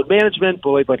season, the load management,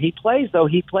 but he plays well.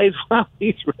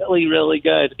 He's really, really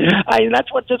good.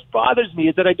 That's what just bothers me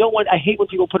is that I hate when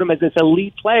people put him as this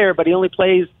elite player, but he only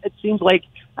plays, it seems like,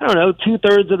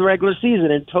 2/3 of the regular season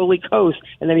and totally coast,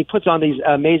 and then he puts on these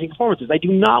amazing performances. I do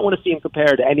not want to see him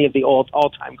compared to any of the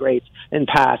all-time greats in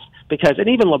past, and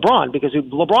even LeBron, because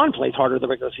LeBron plays harder in the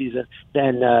regular season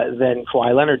than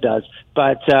Kawhi Leonard does.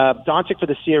 But Doncic for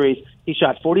the series, he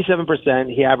shot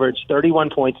 47%. He averaged 31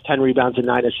 points, 10 rebounds, and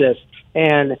 9 assists.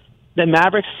 And the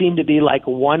Mavericks seem to be like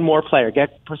one more player.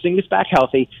 Get Porzingis back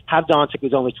healthy. Have Doncic,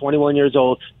 who's only 21 years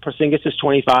old. Porzingis is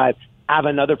 25. have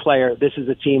another player. This is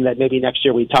a team that maybe next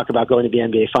year we talk about going to the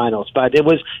NBA Finals. But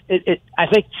I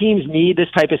think teams need this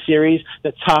type of series,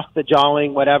 the tough, the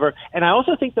jawing, whatever. And I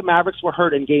also think the Mavericks were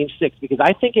hurt in Game 6 because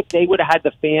I think if they would have had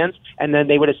the fans and then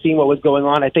they would have seen what was going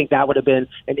on, I think that would have been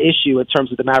an issue in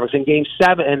terms of the Mavericks. In Game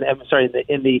 7,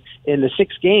 in the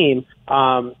sixth game,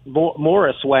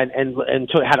 Morris went and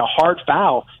had a hard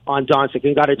foul on Doncic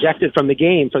and got ejected from the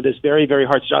game for this very, very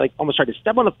hard shot. Like almost tried to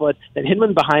step on the foot, then hit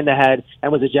him behind the head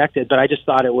and was ejected. But I just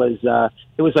thought it was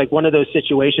like one of those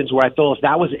situations where I thought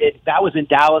if that was in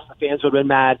Dallas, the fans would have been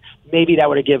mad. Maybe that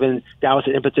would have given Dallas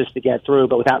an impetus to get through.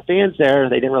 But without fans there,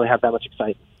 they didn't really have that much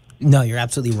excitement. No, you're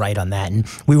absolutely right on that. And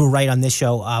we were right on this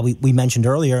show. We mentioned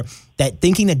earlier that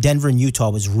thinking that Denver and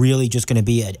Utah was really just going to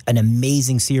be an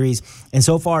amazing series. And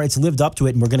so far, it's lived up to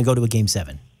it, and we're going to go to a Game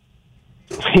 7.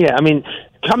 Yeah, I mean,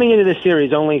 coming into this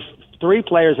series, only 3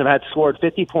 players have had scored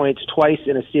 50 points twice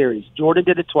in a series. Jordan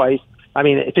did it twice.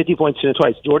 50 points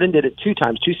twice. Jordan did it 2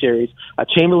 times, 2 series.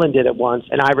 Chamberlain did it once,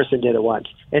 and Iverson did it once.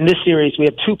 In this series, we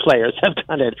have 2 players have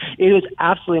done it. It was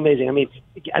absolutely amazing.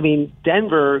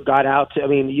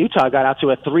 Utah got out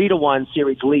to a 3-1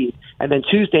 series lead, and then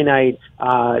Tuesday night,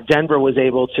 Denver was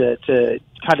able to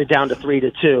cut it down to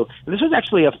 3-2. And this was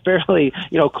actually a fairly,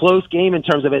 close game in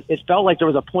terms of it. It felt like there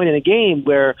was a point in the game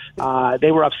where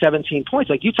they were up 17 points.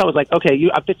 Like Utah was like, okay, you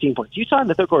up 15 points. Utah in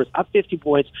the third quarter is up 50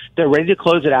 points. They're ready to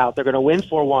close it out. They're going to win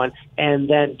 4-1. And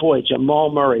then, boy,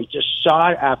 Jamal Murray just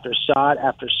shot after shot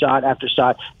after shot after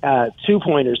shot,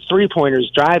 2-pointers,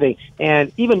 3-pointers, driving.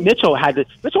 And even Mitchell had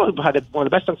one of the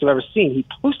best dunks I've ever seen. He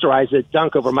posterized a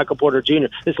dunk over Michael Porter Jr.,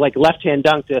 this like left-hand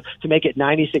dunk to make it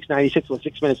 96-96 with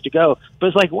 6 minutes to go.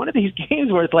 But it's like one of these games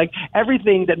where it's like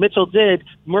everything that Mitchell did,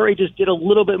 Murray just did a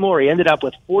little bit more. He ended up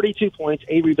with 42 points,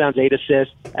 8 rebounds, 8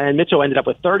 assists, and Mitchell ended up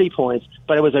with 30 points.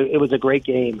 But it was a great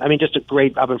game. I mean, just a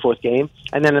great up and forth game.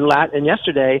 And then and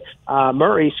yesterday,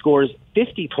 Murray scores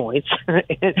 50 points and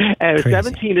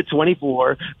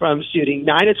 17-24 from shooting,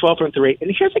 9-12 from 3.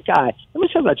 And here's a guy. Let me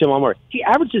tell you about Jamal Murray. He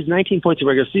averages 19 points in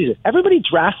regular season. Everybody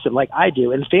drafts him like I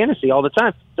do in fantasy all the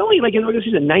time. It's only like in regular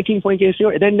season, 19-point game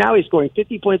score. And then now he's scoring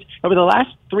 50 points. Over the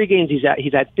last 3 games, he's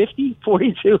at 50,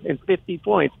 42, and 50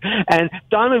 points. And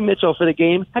Donovan Mitchell for the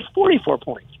game had 44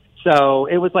 points. So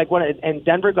it was like and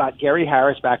Denver got Gary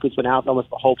Harris back, who's been out almost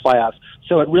the whole playoffs.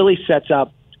 So it really sets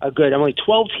up a good. Only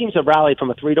 12 teams have rallied from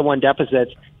a 3-1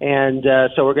 deficit, and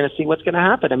so we're going to see what's going to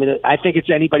happen. I mean, I think it's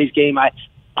anybody's game. I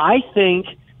think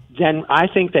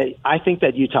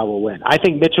that Utah will win. I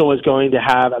think Mitchell is going to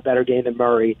have a better game than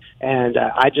Murray, and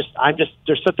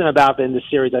there's something about in this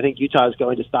series. I think Utah is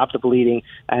going to stop the bleeding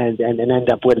and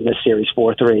end up winning this series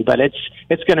 4-3. But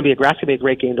it's going to be a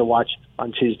great game to watch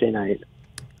on Tuesday night.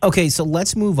 Okay, so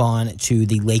let's move on to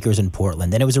the Lakers in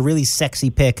Portland. And it was a really sexy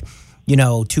pick,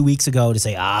 2 weeks ago to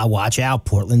say, watch out,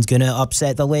 Portland's going to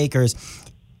upset the Lakers.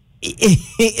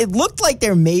 It looked like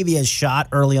there may be a shot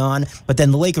early on, but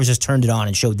then the Lakers just turned it on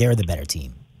and showed they're the better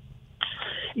team.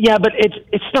 Yeah, but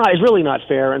it's really not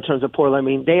fair in terms of Portland. I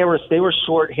mean, they were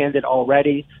short-handed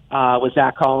already with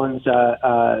Zach Collins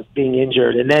being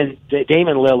injured, and then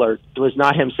Damian Lillard was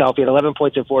not himself. He had 11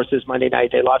 points and 4 assists Monday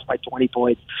night. They lost by 20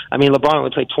 points. I mean, LeBron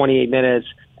only played 28 minutes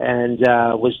and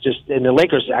and the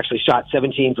Lakers actually shot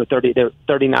 17 for 30. They're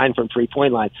 39 from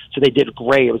 3-point line, so they did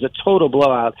great. It was a total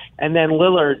blowout. And then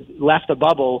Lillard left the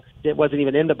bubble. It wasn't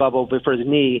even in the bubble before his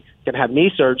knee, going to have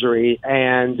knee surgery,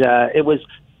 and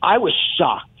I was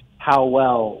shocked how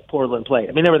well Portland played.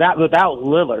 I mean, they were that without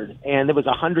Lillard, and it was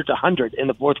 100-100 in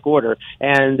the fourth quarter,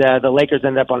 and the Lakers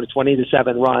ended up on a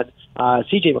 20-7 run.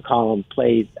 C.J. McCollum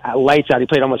played lights out. He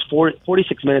played almost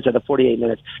 46 minutes out of 48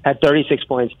 minutes, had 36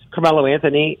 points. Carmelo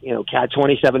Anthony, had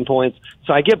 27 points.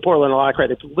 So I give Portland a lot of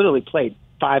credit. They literally played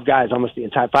 5 guys, almost the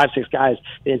entire 5-6 guys,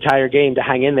 the entire game to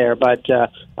hang in there, but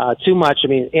too much. I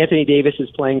mean, Anthony Davis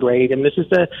is playing great, and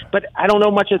but I don't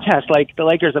know much of a test like the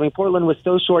Lakers. I mean, Portland was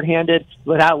so shorthanded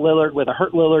without Lillard, with a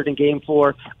hurt Lillard in Game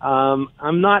 4.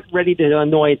 I'm not ready to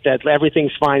anoint that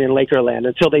everything's fine in Lakerland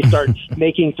until they start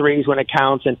making threes when it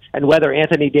counts, and whether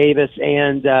Anthony Davis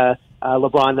and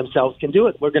LeBron themselves can do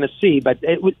it. We're going to see. But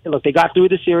look, they got through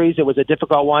the series. It was a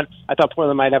difficult one. I thought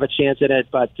Portland might have a chance in it,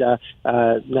 but the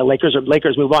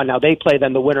Lakers move on. Now they play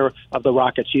then the winner of the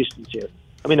Rockets-Houston series.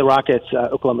 The Rockets,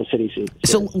 Oklahoma City series.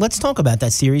 So let's talk about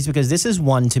that series, because this is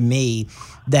one to me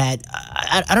that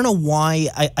I don't know why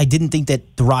I didn't think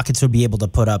that the Rockets would be able to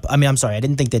put up. I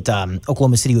didn't think that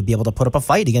Oklahoma City would be able to put up a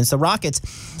fight against the Rockets.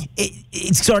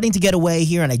 It's starting to get away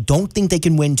here, and I don't think they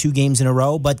can win 2 games in a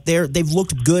row, but they've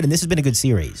looked good, and this has been a good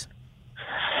series.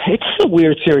 It's a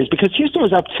weird series because Houston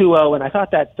was up 2-0, and I thought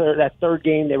that third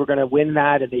game they were going to win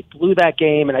that, and they blew that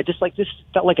game, and I just this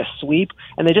felt like a sweep,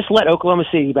 and they just let Oklahoma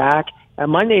City back,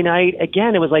 And Monday night,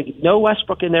 again, it was like no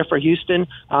Westbrook in there for Houston,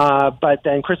 but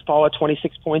then Chris Paul had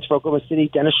 26 points for Oklahoma City.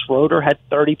 Dennis Schroeder had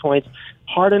 30 points.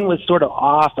 Harden was sort of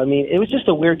off. I mean, it was just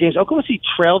a weird game. Oklahoma City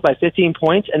trailed by 15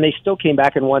 points, and they still came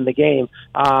back and won the game.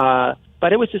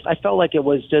 But it was just, I felt like it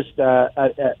was just,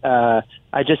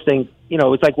 I just think, it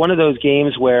was like one of those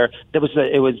games where it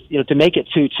was, to make it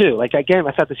 2-2. Like, again,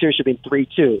 I thought the series should have been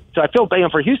 3-2. So I feel bad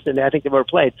for Houston. I think they would have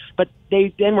played. But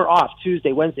they then were off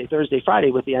Tuesday, Wednesday, Thursday,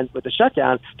 Friday with the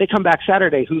shutdown. They come back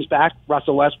Saturday. Who's back?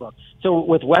 Russell Westbrook. So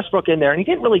with Westbrook in there, and he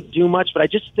didn't really do much, but I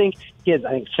just think he had,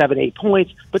 7-8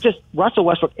 points. But just Russell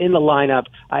Westbrook in the lineup,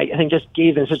 I think just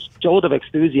gave them such jolt of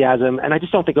enthusiasm. And I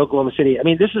just don't think Oklahoma City,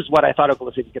 this is what I thought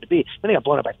Oklahoma City was going to be. Then they got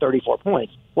blown up by 34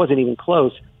 points. Wasn't even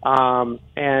close. And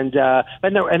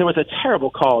there was a terrible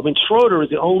call. Schroeder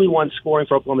was the only one scoring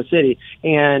for Oklahoma City,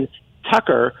 and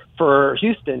Tucker for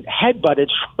Houston headbutted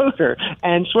Schroeder.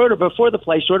 And Schroeder, before the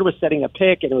play, Schroeder was setting a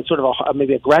pick, and it was sort of a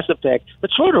maybe aggressive pick. But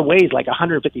Schroeder weighs like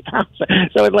 150 pounds.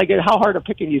 So it's like, how hard a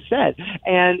pick can you set?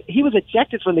 And he was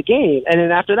ejected from the game. And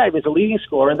then after that, he was the leading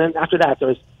scorer. And then after that, there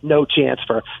was no chance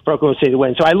for Oklahoma City to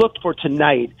win. So I looked for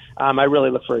tonight. I really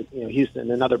look for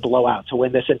Houston, another blowout to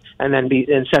win this, and then be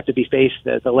set to be faced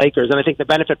the Lakers. And I think the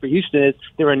benefit for Houston is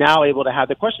they were now able to have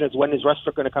the question is, when is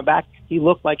Westbrook going to come back? He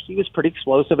looked like he was pretty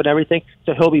explosive and everything.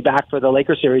 So he'll be back for the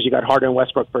Lakers series. You got Harden and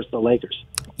Westbrook versus the Lakers.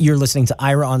 You're listening to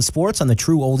Ira on Sports on the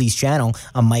True Oldies channel.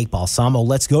 I'm Mike Balsamo.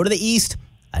 Let's go to the East.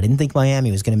 I didn't think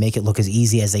Miami was going to make it look as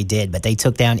easy as they did, but they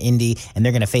took down Indy, and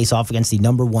they're going to face off against the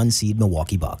number 1 seed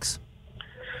Milwaukee Bucks.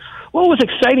 What was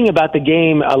exciting about the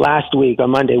game last week on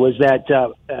Monday was that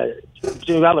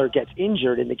Jimmy Butler gets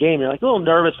injured in the game. You're like a little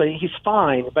nervous, but he's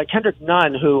fine. But Kendrick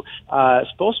Nunn, who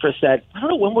Spoelstra said, I don't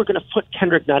know when we're going to put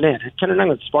Kendrick Nunn in. Kendrick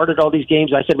Nunn started all these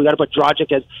games. I said we got to put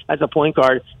Dragic as a point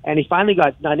guard, and he finally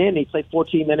got Nunn in. He played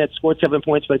 14 minutes, scored 7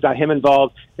 points, but got him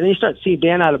involved. And then you start seeing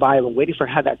Bam Adebayo waiting for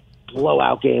that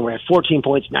blowout game where he had 14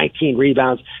 points, 19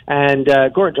 rebounds, and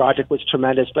Goran Dragic was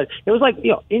tremendous. But it was like,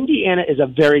 Indiana is a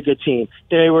very good team.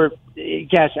 They were,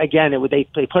 again, they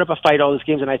put up a fight all those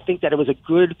games, and I think that it was a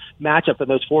good matchup in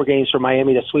those 4 games for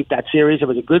Miami to sweep that series. It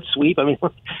was a good sweep.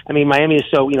 Miami is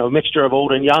so, a mixture of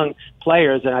old and young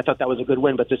players, and I thought that was a good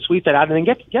win. But to sweep that out and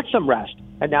then get some rest,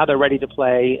 and now they're ready to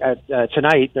play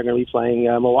tonight. They're going to be playing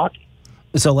Milwaukee.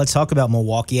 So let's talk about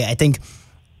Milwaukee. I think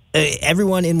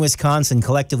everyone in Wisconsin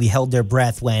collectively held their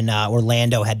breath when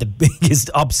Orlando had the biggest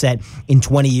upset in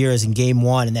 20 years in Game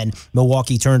 1, and then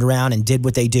Milwaukee turned around and did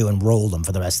what they do and rolled them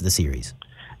for the rest of the series.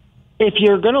 If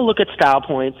you're going to look at style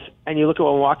points and you look at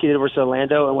what Milwaukee did versus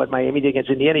Orlando and what Miami did against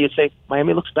Indiana, you'd say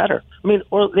Miami looks better.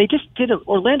 They just didn't.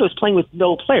 Orlando is playing with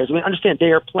no players. Understand,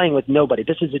 they are playing with nobody.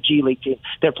 This is a G League team.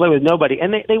 They're playing with nobody.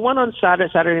 And they won on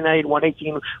Saturday night,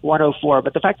 118-104.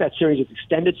 But the fact that series is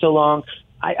extended so long,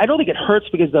 I don't think it hurts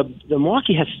because the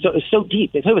Milwaukee is so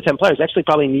deep. They play with 10 players. They actually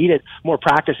probably needed more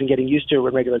practice and getting used to it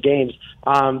with regular games.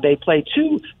 They played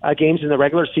 2 games in the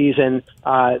regular season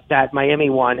that Miami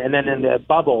won, and then in the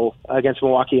bubble against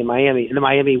Milwaukee and Miami. And the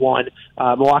Miami won.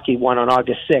 Milwaukee won on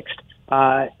August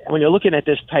 6th. When you're looking at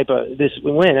this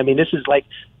win, this is like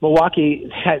Milwaukee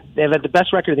they've had the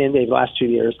best record in the NBA the last 2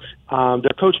 years.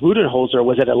 Their coach Budenholzer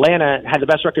was at Atlanta, had the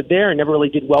best record there, and never really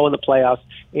did well in the playoffs.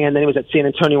 And then he was at San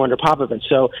Antonio under Popovich.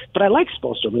 But I like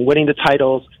Spoelstra. Winning the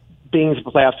titles, being a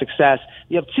playoff success.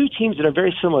 You have 2 teams that are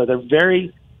very similar.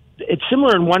 It's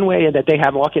similar in one way that they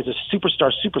have Milwaukee as a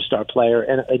superstar player,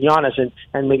 and Giannis,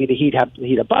 and maybe the Heat have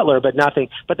Butler, but nothing.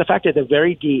 But the fact that they're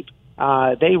very deep.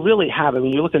 They really have.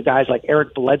 You look at guys like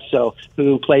Eric Bledsoe,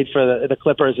 who played for the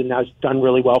Clippers and now has done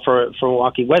really well for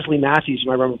Milwaukee. Wesley Matthews, you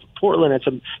might remember from Portland, had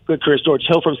some good careers. George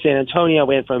Hill from San Antonio,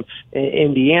 went from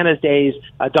Indiana's days.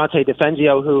 Dante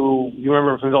DiFenzio, who you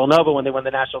remember from Villanova when they won the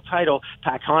national title.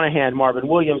 Pat Connaughton, Marvin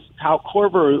Williams, Kyle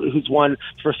Korver, who's won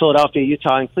for Philadelphia,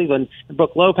 Utah, and Cleveland, and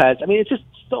Brook Lopez. It's just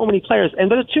so many players. And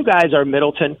the 2 guys are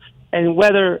Middleton. And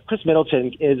whether Chris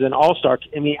Middleton is an all-star,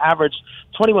 he averaged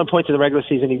 21 points in the regular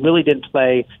season. He really didn't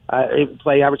play.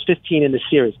 He averaged 15 in the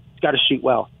series. He's got to shoot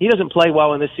well. He doesn't play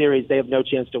well in this series. They have no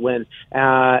chance to win.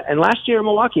 And last year in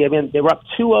Milwaukee, they were up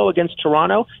 2-0 against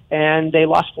Toronto, and they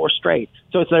lost 4 straight.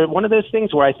 So it's one of those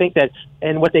things where I think that,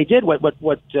 and what they did, what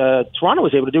Toronto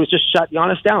was able to do was just shut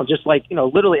Giannis down. Just like,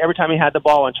 literally every time he had the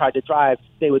ball and tried to drive,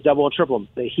 they would double and triple him.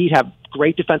 The Heat have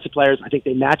great defensive players. I think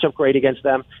they match up great against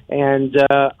them. And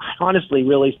I honestly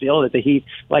really feel that the Heat,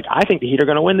 I think the Heat are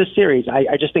going to win this series.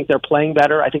 I just think they're playing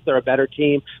better. I think they're a better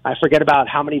team. I forget about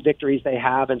how many victories they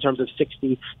have in terms of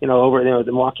 60, over,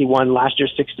 the Milwaukee won last year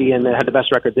 60 and they had the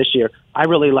best record this year. I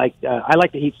really like the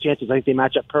Heat's chances. I think they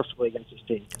match up perfectly against this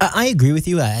team. I agree with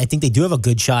you. I think they do have a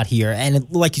good shot here. And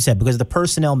like you said, because the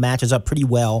personnel matches up pretty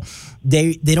well,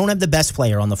 they don't have the best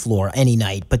player on the floor any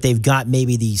night, but they've got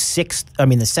maybe the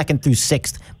second through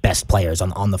sixth best players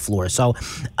on the floor. So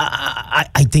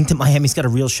I think that Miami's got a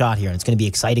real shot here, and it's going to be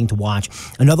exciting to watch.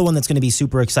 Another one that's going to be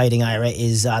super exciting, Ira,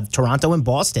 is Toronto and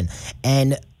Boston.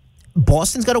 And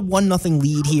Boston's got a 1-0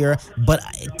 lead here, but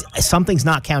something's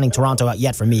not counting Toronto out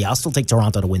yet for me. I'll still take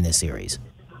Toronto to win this series.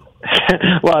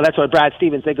 Well, that's what Brad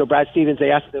Stevens. They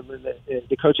asked him,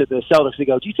 the coach of the Celtics, they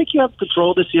go, do you think you have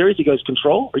control of the series? He goes,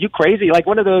 control? Are you crazy?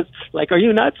 One of those, are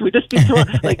you nuts? We just beat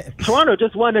Toronto. Toronto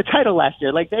just won a title last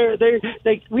year.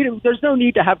 There's no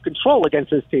need to have control against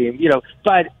this team,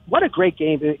 But what a great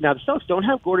game. Now, the Celtics don't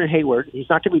have Gordon Hayward. He's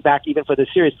not going to be back even for this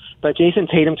series. But Jason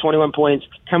Tatum, 21 points.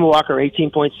 Kemba Walker, 18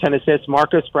 points, 10 assists.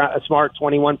 Marcus Smart,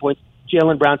 21 points.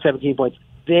 Jaylen Brown, 17 points.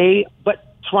 But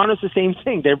Toronto's the same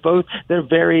thing. They're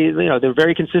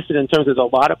very consistent in terms of a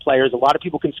lot of players. A lot of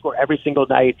people can score every single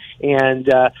night.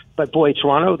 But boy,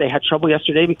 Toronto, they had trouble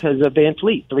yesterday because of Van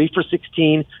Fleet. 3 for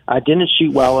 16, didn't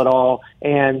shoot well at all.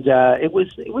 And it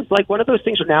was like one of those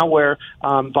things now where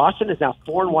Boston is now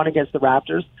 4-1 against the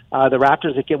Raptors. The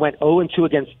Raptors went 0-2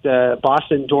 against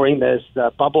Boston during this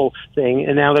bubble thing,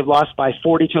 and now they've lost by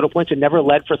 40 total points and never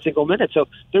led for a single minute. So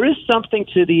there is something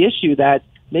to the issue that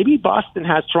maybe Boston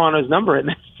has Toronto's number in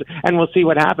this, and we'll see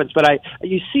what happens. But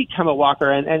you see Kemba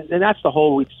Walker, and that's the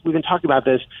whole. We've been talking about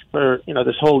this for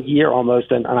this whole year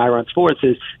almost on Iron Sports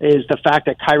is the fact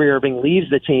that Kyrie Irving leaves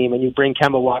the team, and you bring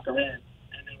Kemba Walker in, and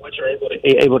then once you're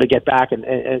able to get back,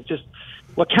 and just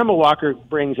what Kemba Walker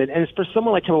brings, and it's for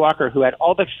someone like Kemba Walker who had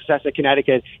all the success at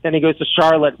Connecticut, then he goes to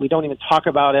Charlotte. We don't even talk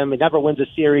about him. He never wins a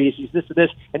series. He's this and this,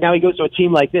 and now he goes to a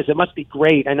team like this. It must be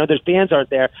great. I know there's fans aren't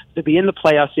there to be in the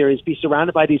playoff series, be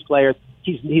surrounded by these players.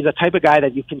 He's a type of guy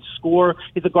that you can score.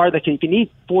 He's a guard that if you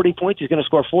need 40 points, he's going to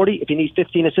score 40. If you need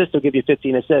 15 assists, he'll give you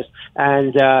 15 assists.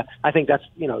 And I think that's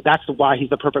why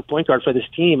he's the perfect point guard for this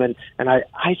team. And I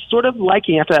sort of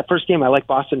liking after that first game, I like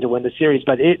Boston to win the series.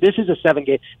 But this is a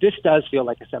 7-game. This does feel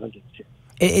like a 7-game series.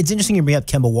 It's interesting you bring up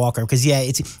Kemba Walker because,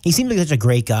 he seems like such a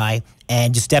great guy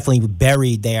and just definitely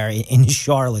buried there in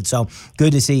Charlotte. So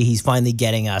good to see he's finally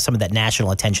getting some of that national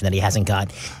attention that he hasn't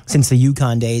got since the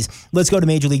UConn days. Let's go to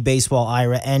Major League Baseball,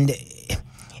 Ira. And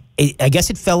I guess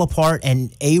it fell apart,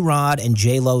 and A-Rod and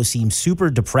J-Lo seem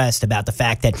super depressed about the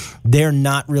fact that they're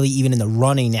not really even in the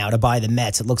running now to buy the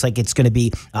Mets. It looks like it's going to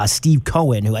be Steve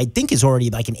Cohen, who I think is already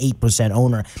like an 8%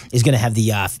 owner, is going to have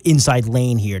the inside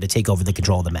lane here to take over the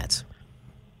control of the Mets.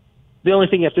 The only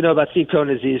thing you have to know about Steve Cohen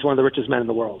is he's one of the richest men in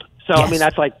the world. So, yes. I mean,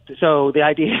 the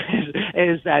idea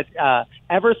is that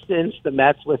ever since the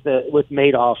Mets with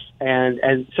Madoff,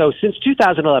 and so since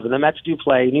 2011, the Mets do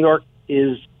play. New York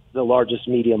is the largest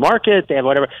media market. They have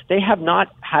whatever. They have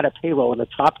not had a payroll in the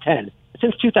top 10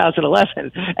 since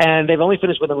 2011, and they've only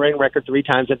finished with a winning record 3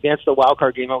 times, advanced the wild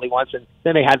card game only once, and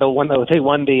then they won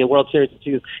the World Series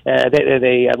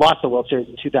they lost the World Series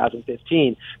in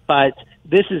 2015. But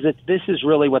this is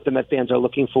really what the Met fans are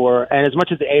looking for. And as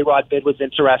much as the A-Rod bid was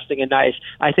interesting and nice,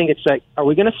 I think it's like, are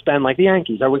we going to spend like the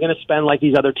Yankees? Are we going to spend like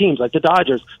these other teams, like the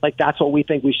Dodgers? Like that's what we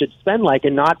think we should spend like,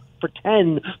 and not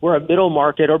pretend we're a middle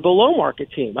market or below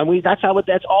market team. I mean, that's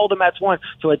all the Mets want.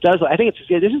 So it does. I think this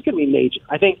is going to be major.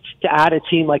 I think to add a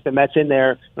team like the Mets in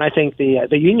there, and I think the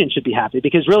union should be happy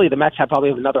because really the Mets probably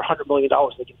have another $100 million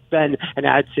they can spend and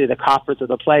add to the coffers of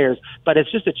the players. But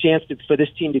it's just a chance for this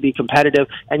team to be competitive.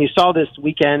 And you saw this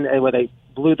weekend where they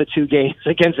blew the 2 games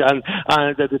against on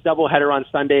the doubleheader on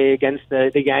Sunday against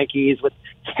the Yankees with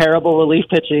terrible relief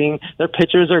pitching. Their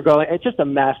pitchers are going. It's just a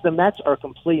mess. The Mets are a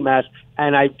complete mess.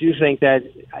 And I do think that,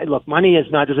 look, money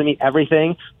doesn't mean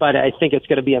everything, but I think it's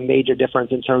going to be a major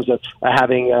difference in terms of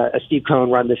having a Steve Cohen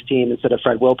run this team instead of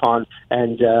Fred Wilpon,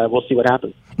 and we'll see what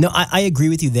happens. No, I agree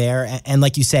with you there. And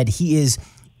like you said, he is.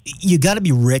 You got to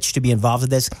be rich to be involved with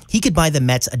this. He could buy the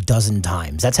Mets a dozen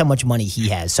times. That's how much money he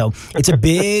has. So it's a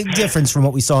big difference from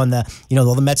what we saw in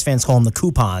all the Mets fans call them the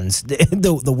coupons, the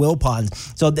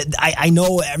Wilpons. So I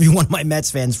know every one of my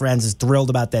Mets fans' friends is thrilled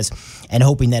about this and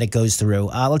hoping that it goes through.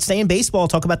 Let's stay in baseball.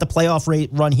 Talk about the playoff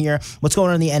run here. What's going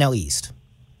on in the NL East?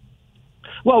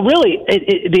 Well, really,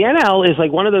 the NL is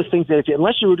like one of those things that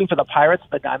unless you're rooting for the Pirates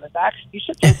or the Diamondbacks, you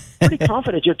should be pretty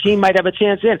confident your team might have a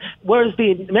chance in. Whereas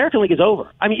the American League is over.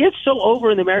 I mean, it's so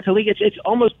over in the American League. It's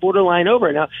almost borderline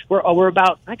over. Now, we're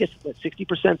about, I guess,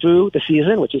 60% through the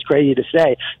season, which is crazy to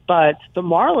say. But the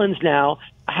Marlins now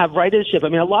have righted the ship. I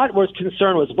mean, a lot was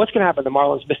concern was what's going to happen. The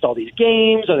Marlins missed all these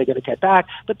games. Are they going to get back?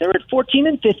 But they're at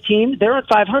 14-15. They're at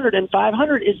 500, and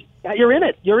 500 is you're in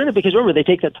it. You're in it because remember they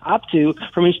take the top two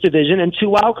from each division and 2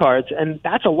 wild cards, and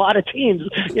that's a lot of teams.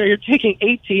 You're taking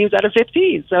 8 teams out of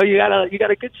 15, so you got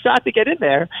a good shot to get in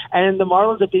there. And the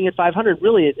Marlins at being at 500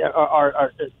 really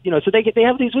are so they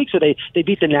have these weeks where they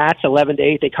beat the Nats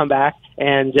 11-8. They come back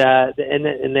and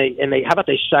they how about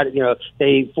they shut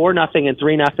they 4-0 and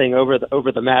 3-0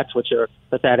 over the Mets, which are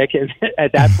pathetic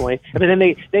at that point. I mean,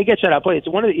 then they get shut out. Boy, it's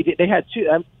one of they had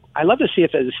 2. I love to see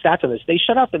if there's a stats on this. They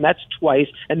shut out the Mets twice,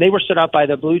 and they were shut out by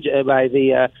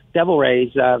the Devil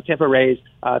Rays, Tampa Rays,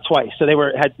 twice. So they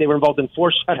were involved in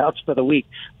 4 shutouts for the week.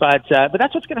 But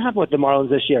that's what's going to happen with the Marlins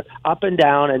this year, up and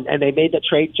down. And they made the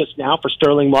trade just now for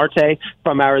Sterling Marte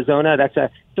from Arizona.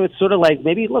 So it's sort of like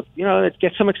maybe look, let's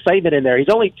get some excitement in there. He's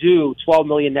only due $12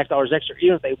 million extra,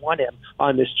 even if they want him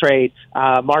on this trade.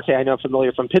 Marte, I know,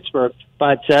 familiar from Pittsburgh,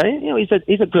 but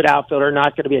he's a good outfielder,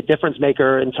 not going to be a difference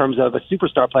maker in terms of a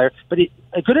superstar player, but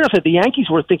good enough that the Yankees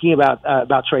were thinking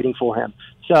about trading for him.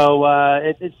 So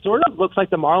it sort of looks like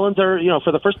the Marlins are,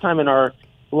 for the first time in our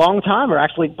long time, are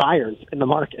actually buyers in the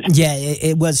market. Yeah,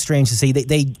 it was strange to see.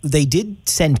 They did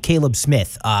send Caleb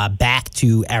Smith back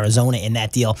to Arizona in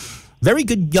that deal. Very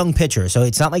good young pitcher, so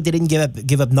it's not like they didn't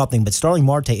give up nothing. But Starling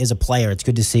Marte is a player. It's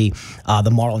good to see the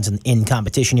Marlins in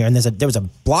competition here. And there was a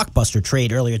blockbuster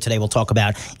trade earlier today we'll talk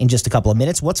about in just a couple of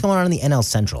minutes. What's going on in the NL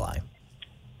Central,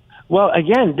 Well,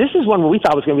 again, this is one where we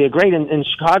thought was going to be a great in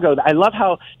Chicago. I love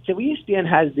how ESPN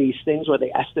has these things where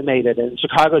they estimate it, and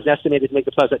Chicago's estimated to make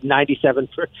the playoffs at 97%.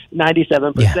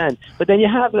 Yeah. But then you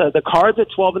have the Cards at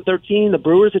 12-13, the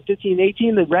Brewers at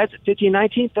 15-18, the Reds at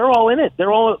 15-19. They're all in it.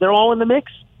 They're all in the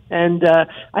mix. And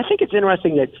I think it's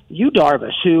interesting that Yu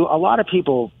Darvish, who a lot of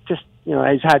people just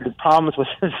has had problems with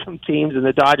some teams and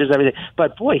the Dodgers, everything.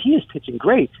 But boy, he is pitching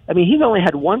great. I mean, he's only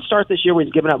had 1 start this year where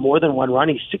he's given up more than 1 run.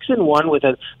 He's 6-1 with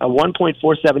a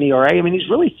 1.47 ERA. I mean, he's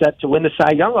really set to win the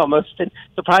Cy Young almost, and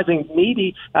surprising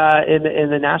maybe in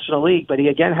the National League. But he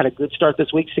again had a good start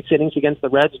this week, 6 innings against the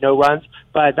Reds, no runs.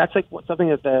 But that's like something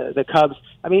that the Cubs.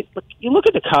 I mean, you look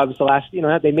at the Cubs. The last,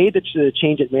 they made the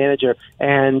change at manager,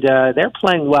 and they're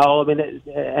playing well. I mean,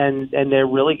 and they're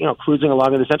really cruising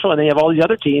along in the Central, and then you have all these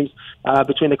other teams.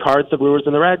 Between the Cards, the Brewers,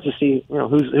 and the Reds to see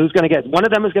who's going to get. One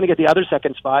of them is going to get the other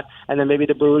second spot, and then maybe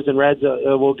the Brewers and Reds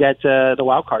will get the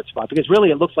wild card spot. Because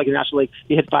really, it looks like in the National League,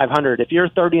 you hit 500. If you're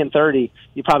 30-30,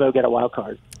 you probably will get a wild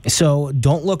card. So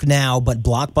don't look now, but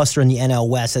blockbuster in the NL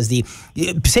West as the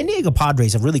San Diego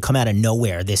Padres have really come out of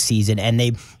nowhere this season, and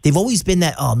they've always been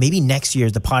that maybe next year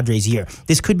is the Padres' year.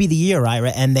 This could be the year,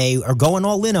 Ira, and they are going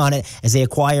all in on it as they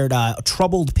acquired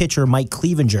troubled pitcher Mike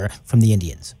Clevinger from the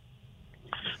Indians.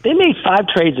 They made 5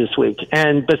 trades this week,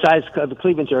 and besides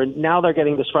Clevenger, now they're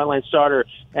getting this frontline starter.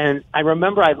 And I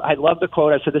remember I love the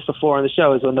quote, I've said this before on the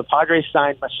show, is when the Padres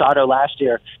signed Machado last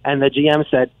year, and the GM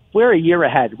said, we're a year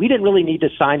ahead. We didn't really need to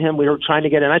sign him. We were trying to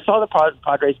get in. I saw the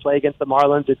Padres play against the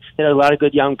Marlins. They had a lot of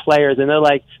good young players, and they're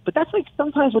like, but that's like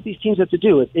sometimes what these teams have to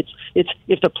do. It's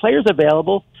if the player's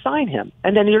available, sign him.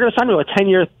 And then you're going to sign him to a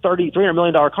 10-year, $300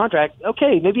 million contract.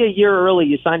 Okay, maybe a year early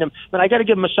you signed him. But I got to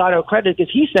give Machado credit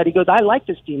because he goes, I like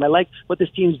this team. I like what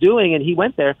this team's doing. And he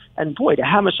went there. And boy, to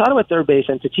have Machado at third base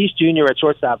and Tatis Jr. at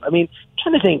shortstop, I mean, I'm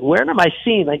trying to think, where am I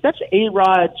seeing? Like, that's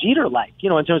A-Rod Jeter-like,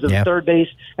 in terms of third base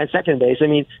and second base. I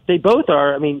mean, they both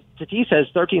are. I mean, Tatis has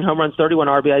 13 home runs, 31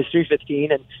 RBIs,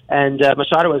 315, and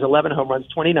Machado has 11 home runs,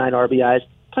 29 RBIs.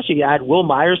 Plus, you add Will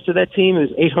Myers to that team,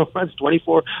 who's 8 home runs,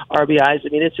 24 RBIs.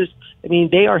 I mean,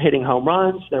 they are hitting home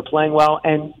runs. They're playing well,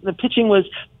 and the pitching was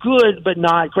good, but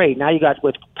not great. Now you got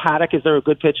with Paddock is there a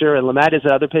good pitcher, and Lamet is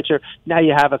the other pitcher. Now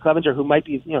you have a Clevinger who might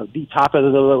be, the top of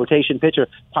the rotation pitcher.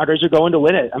 Padres are going to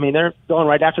win it. I mean, they're going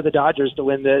right after the Dodgers to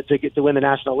win the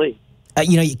National League.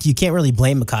 You can't really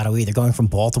blame Machado either, going from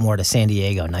Baltimore to San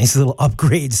Diego. Nice little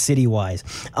upgrade city-wise.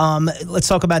 Let's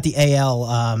talk about the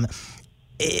AL.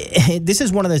 This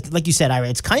is one of the, like you said, Ira,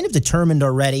 it's kind of determined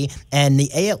already, and the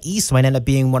AL East might end up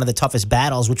being one of the toughest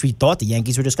battles, which we thought the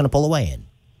Yankees were just going to pull away in.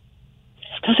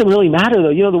 It doesn't really matter,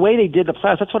 though. The way they did the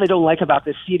playoffs, that's what I don't like about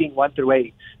this seeding 1 through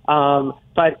 8.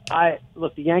 But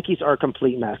the Yankees are a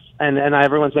complete mess, and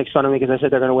everyone's making fun of me because I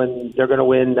said they're going to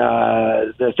win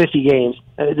the 50 games.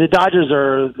 The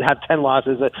Dodgers have 10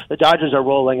 losses. The Dodgers are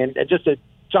rolling, and just to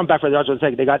jump back for the Dodgers for a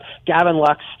second. They got Gavin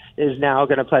Lux is now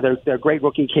going to play. Their great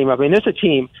rookie came up. I mean, this is a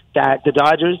team that the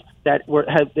Dodgers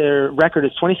had their record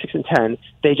is 26-10.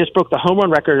 They just broke the home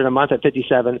run record in a month at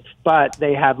 57, but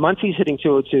they have Muncies hitting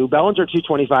 202, Bellinger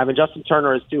 225, and Justin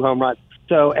Turner has 2 home runs.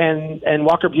 So and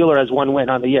Walker Buehler has 1 win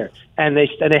on the year, and they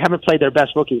haven't played their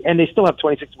best rookie, and they still have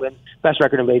 26 wins, best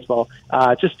record in baseball.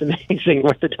 Just amazing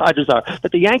what the Dodgers are.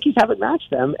 But the Yankees haven't matched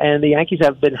them, and the Yankees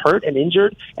have been hurt and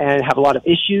injured and have a lot of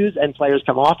issues, and players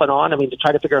come off and on. I mean, to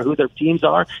try to figure out who their teams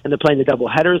are, and they're playing the double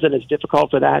headers, and it's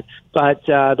difficult for that. But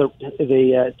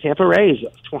the Tampa Rays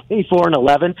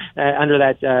 24-11 under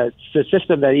that the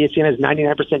system that ESPN has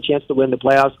 99% chance to win the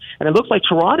playoffs, and it looks like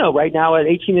Toronto right now at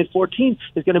 18-14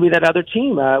 is going to be that other team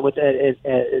with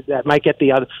that might get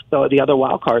the other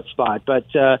wild card spot. But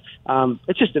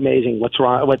it's just amazing what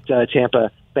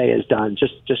Tampa Bay has done.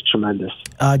 Just tremendous.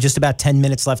 Just about 10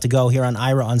 minutes left to go here on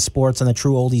Ira on Sports on the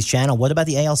True Oldies channel. What about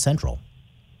the AL Central?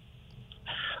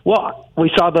 Well,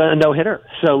 we saw the no-hitter.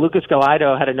 So Lucas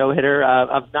Gallardo had a no-hitter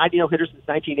of 90 no-hitters since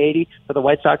 1980 for the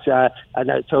White Sox.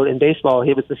 So in baseball,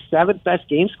 he was the 7th best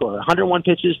game scorer, 101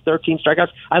 pitches, 13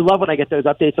 strikeouts. I love when I get those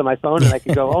updates on my phone and I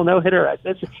can go, oh, no-hitter.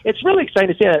 It's really exciting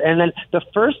to see that. And then the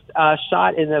first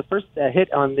shot in the first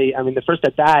hit on the first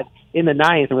at-bat in the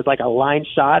 9th, it was like a line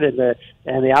shot, and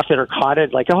the outfitter caught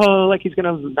it, like he's going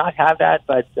to not have that.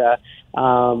 But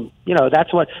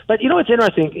that's what. But it's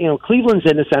interesting. Cleveland's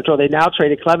in the Central. They now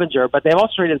traded Clevenger, but they've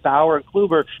also traded Bauer and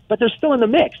Kluber, but they're still in the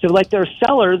mix. So they're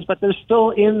sellers, but they're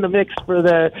still in the mix for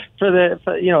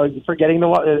getting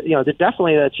they're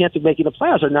definitely a chance of making the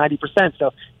playoffs are 90%.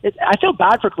 So I feel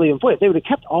bad for Cleveland. Boy, if they would have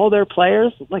kept all their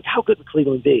players, like how good would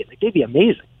Cleveland be? Like they'd be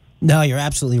amazing. No, you're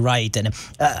absolutely right. And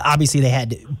obviously they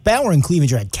had Bauer and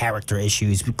Clevenger had character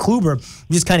issues. Kluber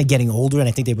just kind of getting older, and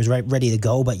I think they was ready to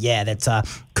go. But yeah, that's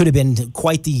could have been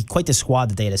quite the squad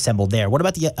that they had assembled there. What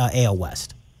about the AL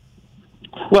West?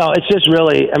 Well, it's just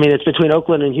really, it's between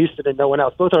Oakland and Houston and no one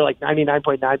else. Both are like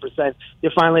 99.9%. You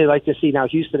finally like to see now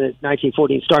Houston at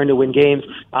 19-14 starting to win games.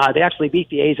 They actually beat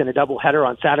the A's in a doubleheader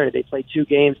on Saturday. They played 2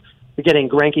 games. They're getting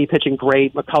Greinke pitching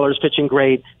great, McCullers pitching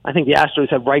great. I think the Astros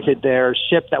have righted their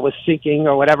ship that was sinking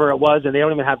or whatever it was, and they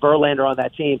don't even have Verlander on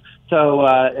that team. So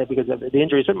because of the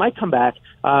injuries, it might come back.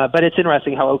 But it's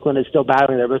interesting how Oakland is still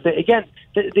battling there. But again,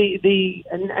 the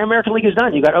American League is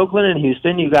done. You got Oakland and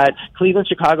Houston, you got Cleveland,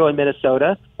 Chicago, and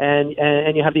Minnesota,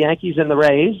 and you have the Yankees and the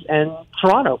Rays and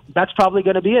Toronto. That's probably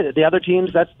going to be it. The other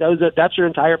teams, that's your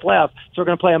entire playoff. So we're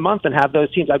going to play a month and have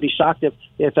those teams. I'd be shocked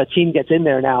if a team gets in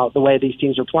there now the way these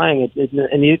teams are playing. And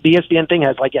the ESPN thing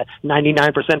has like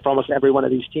 99% for almost every one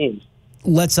of these teams.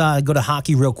 Let's go to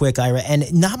hockey real quick, Ira.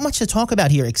 And not much to talk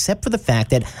about here except for the fact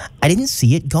that I didn't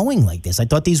see it going like this. I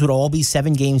thought these would all be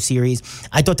 7-game series.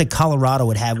 I thought that Colorado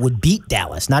would beat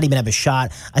Dallas, not even have a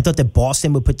shot. I thought that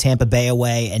Boston would put Tampa Bay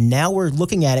away. And now we're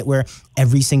looking at it where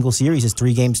every single series is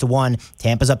 3-1.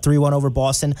 Tampa's up 3-1 over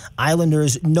Boston.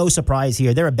 Islanders, no surprise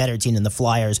here. They're a better team than the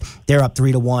Flyers. They're up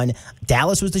 3-1.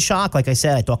 Dallas was the shock. Like I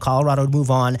said, I thought Colorado would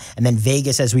move on. And then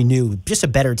Vegas, as we knew, just a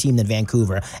better team than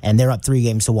Vancouver. And they're up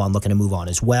 3-1, looking to move on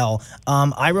as well.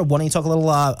 Ira, why don't you talk a little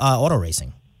auto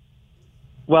racing?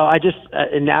 Well,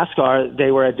 in NASCAR,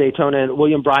 they were at Daytona, and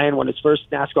William Bryan won his first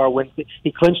NASCAR win.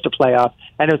 He clinched a playoff,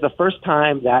 and it was the first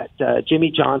time that Jimmy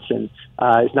Johnson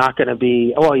is not going to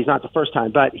be. Well, he's not the first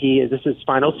time, but this is his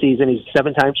final season. He's a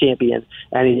 7-time champion,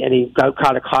 and he got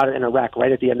caught in a wreck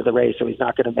right at the end of the race, so he's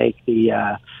not going to make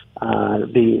the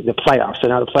playoffs. So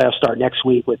now the playoffs start next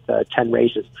week with 10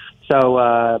 races.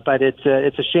 So, but it's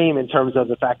a shame in terms of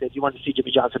the fact that you wanted to see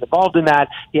Jimmy Johnson involved in that.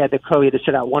 He had to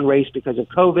sit out one race because of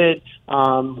COVID.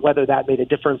 Whether that made a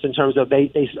difference in terms of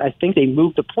I think they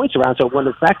moved the points around so it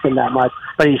wouldn't affect him that much.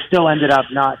 But he still ended up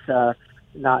not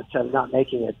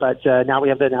making it. But now we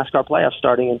have the NASCAR playoffs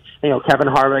starting, and Kevin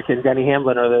Harvick and Denny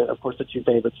Hamlin are of course the 2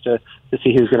 favorites to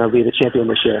see who's going to be the champion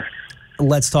this year.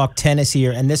 Let's talk tennis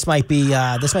here, and this might be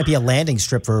a landing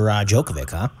strip for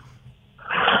Djokovic, huh?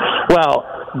 Well,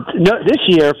 this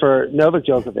year for Novak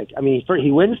Djokovic,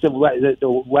 he wins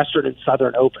the Western and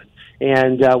Southern Open,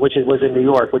 and was in New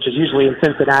York, which is usually in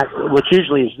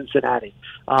Cincinnati.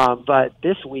 But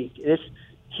this week,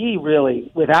 he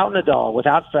really, without Nadal,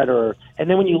 without Federer, and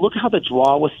then when you look how the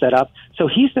draw was set up, so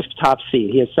he's the top seed.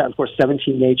 He has, of course,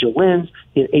 17 major wins.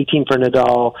 He had 18 for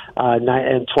Nadal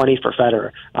and 20 for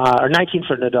Federer, or 19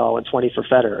 for Nadal and 20 for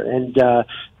Federer. And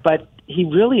but he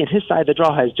really, in his side of the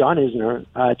draw, has John Isner,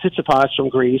 Tsitsipas from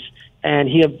Greece, And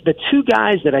he have the two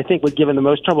guys that I think would give him the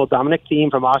most trouble, Dominic Thiem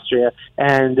from Austria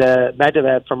and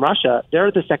Medvedev from Russia,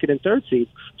 they're the second and third seeds.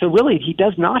 So really, he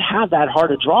does not have that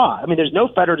hard a draw. I mean, there's no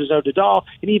Federer, there's no Nadal,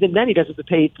 and even then he doesn't have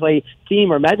to play Thiem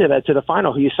or Medvedev to the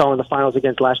final, who you saw in the finals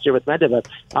against last year with Medvedev.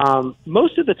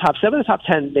 Most of the top 7 of the top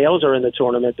 10 males are in the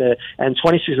tournament, and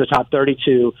 26 of the top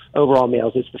 32 overall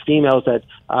males. It's the females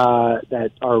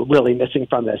that are really missing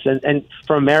from this. And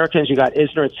for Americans, you got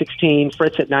Isner at 16,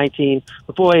 Fritz at 19.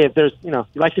 But boy, if there's, you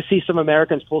like to see some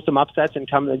Americans pull some upsets and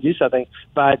come and do something.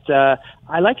 But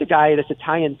I like a guy that's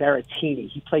Italian, Berrettini.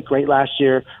 He played great last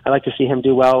year. I like to see him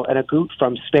do well. And Agut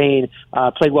from Spain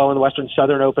played well in the Western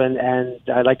Southern Open, and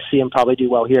I'd like to see him probably do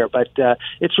well here. But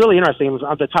it's really interesting.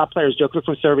 Of the top players, Djokovic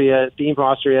from Serbia, Thiem from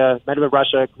Austria, Medvedev,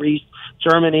 Russia, Greece,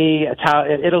 Germany,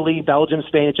 Italy, Belgium,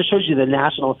 Spain. It just shows you the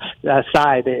national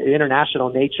side, the international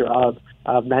nature of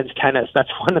men's tennis.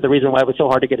 That's one of the reasons why it was so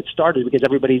hard to get it started, because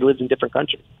everybody lives in different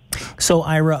countries. So,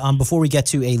 Ira, before we get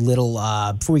to a little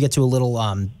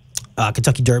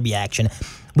Kentucky Derby action,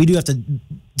 we do have to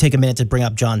take a minute to bring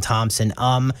up John Thompson.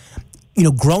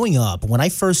 Growing up, when I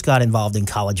first got involved in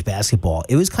college basketball,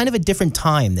 it was kind of a different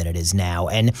time than it is now.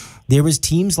 And there was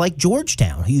teams like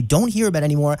Georgetown, who you don't hear about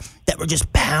anymore, that were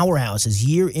just powerhouses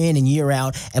year in and year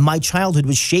out. And my childhood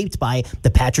was shaped by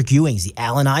the Patrick Ewings, the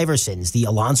Allen Iversons, the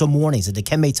Alonzo Mournings, the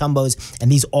Dikembe Mutombos,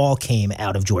 and these all came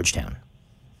out of Georgetown.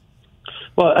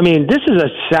 Well, I mean, this is a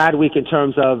sad week in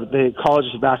terms of the college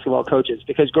basketball coaches,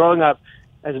 because growing up,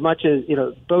 as much as,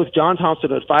 both John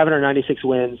Thompson with 596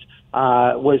 wins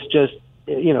was just,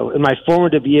 in my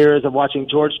formative years of watching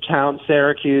Georgetown,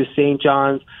 Syracuse, St.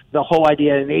 John's, the whole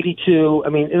idea in 82, I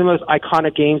mean, in the most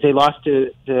iconic games, they lost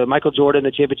to Michael Jordan,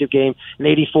 the championship game. In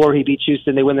 84, he beat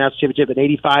Houston. They win the national championship. In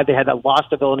 85, they had that loss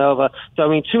to Villanova. So, I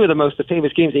mean, two of the most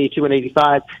famous games, 82 and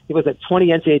 85. It was at 20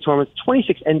 NCAA tournaments,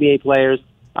 26 NBA players,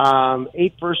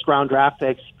 8 first-round draft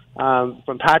picks,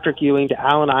 from Patrick Ewing to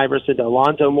Allen Iverson to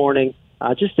Alonzo Mourning.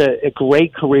 Just a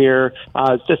great career.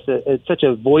 It's such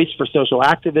a voice for social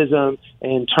activism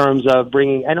in terms of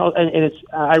bringing, and it's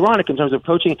ironic in terms of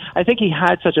coaching. I think he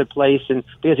had such a place, and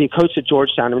because he coached at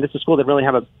Georgetown. I mean, this is a school that really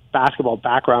have a basketball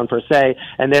background per se,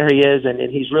 and there he is, and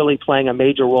he's really playing a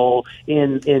major role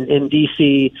in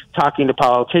D.C., talking to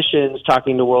politicians,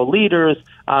 talking to world leaders.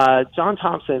 John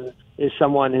Thompson is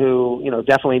someone who,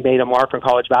 definitely made a mark on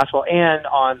college basketball and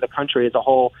on the country as a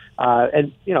whole.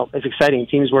 And, it's exciting.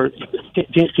 Teams were,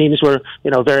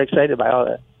 very excited by all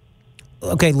that.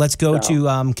 Okay, let's go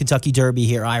to Kentucky Derby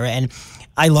here, Ira. And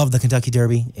I love the Kentucky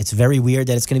Derby. It's very weird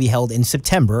that it's going to be held in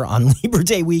September on Labor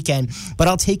Day weekend, but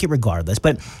I'll take it regardless.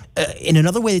 But in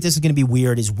another way that this is going to be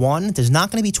weird is, one, there's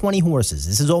not going to be 20 horses.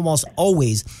 This is almost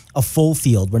always a full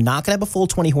field. We're not going to have a full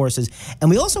 20 horses. And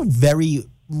we also very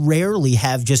rarely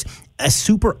have just a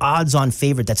super odds-on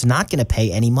favorite that's not going to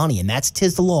pay any money, and that's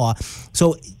 'Tis the Law.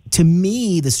 So to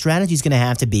me, the strategy is going to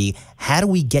have to be, how do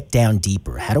we get down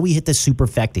deeper? How do we hit the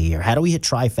superfecta here? How do we hit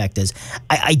trifectas?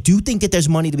 I do think that there's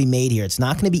money to be made here. It's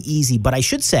not going to be easy, but I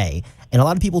should say, and a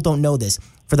lot of people don't know this,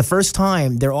 for the first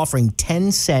time, they're offering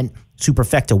 10-cent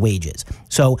superfecta wages.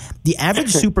 So the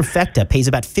average superfecta pays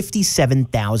about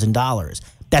 $57,000.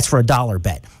 That's for a dollar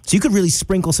bet. So you could really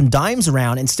sprinkle some dimes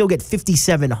around and still get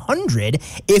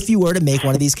 $5,700 if you were to make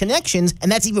one of these connections,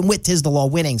 and that's even with 'Tis the Law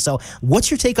winning. So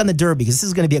what's your take on the Derby? Because this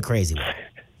is going to be a crazy one.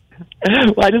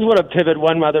 Well, I just want to pivot.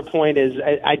 One other point is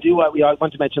I do we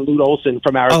want to mention Lute Olson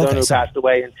from Arizona, who passed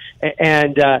away,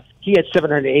 and he had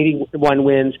 781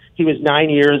 wins. He was 9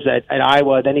 years at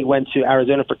Iowa, then he went to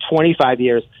Arizona for 25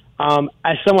 years.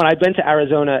 As someone, I've been to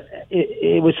Arizona,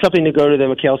 it was something to go to the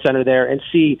McHale Center there and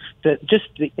see just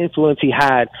the influence he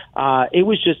had.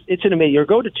 It's an amazing, you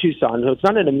go to Tucson, so it's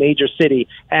not in a major city,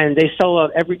 and they sell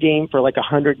out every game for like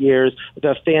 100 years.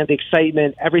 The fans, the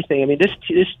excitement, everything. I mean,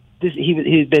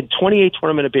 he's been 28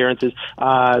 tournament appearances,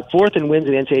 fourth in wins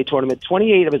in the NCAA tournament.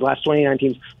 28 of his last 29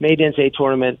 teams made the NCAA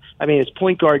tournament. I mean, his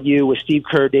point guard with Steve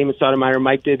Kerr, Damon Stoudemire,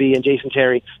 Mike Bibby, and Jason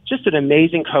Terry. Just an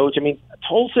amazing coach. I mean,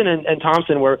 Tolson and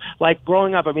Thompson were like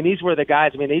growing up. I mean, these were the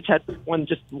guys. I mean, they each had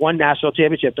just one national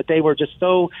championship, but they were just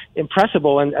so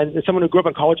impressible. And someone who grew up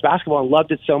in college basketball and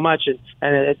loved it so much.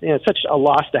 And it's such a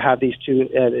loss to have these two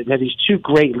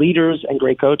great leaders and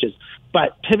great coaches.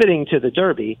 But pivoting to the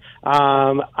Derby,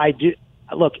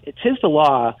 look, 'Tis the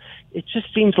Law. It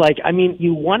just seems like, I mean,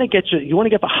 you want to get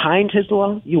behind 'Tis the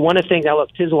Law. You want to think, now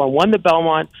look, 'Tis the Law won the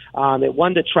Belmont, it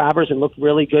won the Travers and looked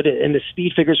really good, and the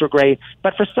speed figures were great.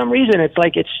 But for some reason, it's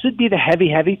like it should be the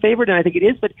heavy favorite, and I think it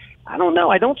is. But I don't know.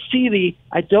 I don't see the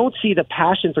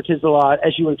passion for 'Tis the Law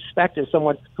as you expect in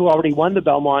someone who already won the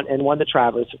Belmont and won the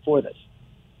Travers for this.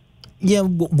 Yeah,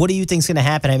 what do you think's going to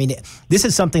happen? I mean, this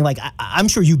is something like I'm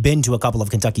sure you've been to a couple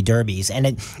of Kentucky Derbies, and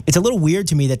it's a little weird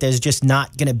to me that there's just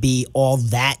not going to be all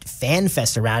that fan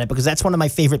fest around it, because that's one of my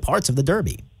favorite parts of the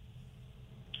Derby.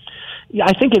 Yeah,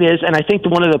 I think it is, and I think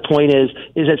one of the point is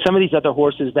that some of these other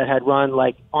horses that had run,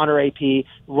 like Honor AP,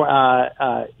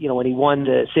 when he won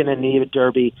the Santa Anita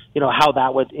Derby, how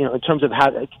that would, in terms of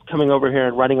how coming over here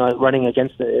and running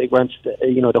against the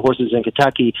horses in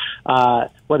Kentucky,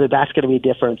 whether that's going to be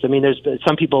a difference. I mean, there's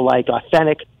some people like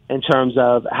Authentic in terms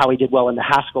of how he did well in the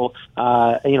Haskell,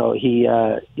 where he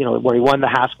won the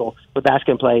Haskell, but that's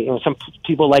going to play. Some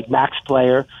people like Max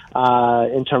Player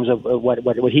in terms of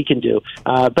what he can do,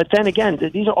 but then again,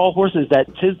 these are all horses that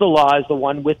Tiz the Law is the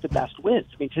one with the best wins.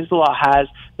 I mean, Tiz the Law has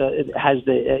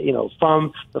the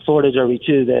from the Florida Derby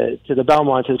to the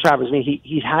Belmont to the Travers. I mean,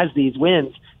 he has these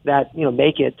wins that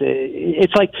make it.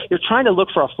 It's like you're trying to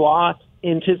look for a flaw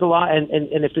in Tiz the Law, and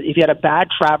if you had a bad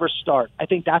Travers start, I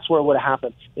think that's where it would have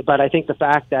happened. But I think the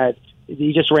fact that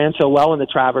he just ran so well in the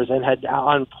Travers and had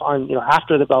on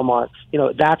after the Belmont,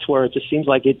 that's where it just seems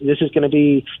like this is going to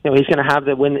be, he's going to have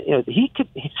the win. He's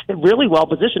really well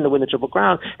positioned to win the Triple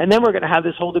Crown, and then we're going to have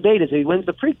this whole debate: as he wins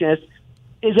the Preakness,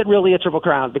 is it really a Triple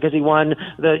Crown because he won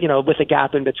with a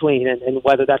gap in between, and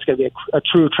whether that's going to be a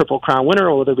true Triple Crown winner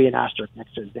or will there be an asterisk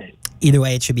next to his name? Either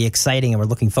way, it should be exciting, and we're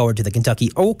looking forward to the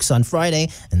Kentucky Oaks on Friday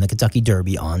and the Kentucky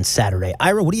Derby on Saturday.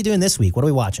 Ira, what are you doing this week? What are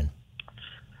we watching?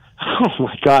 Oh,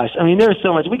 my gosh. I mean, there's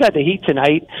so much. We got the Heat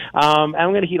tonight, and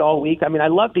I'm going to Heat all week. I mean, I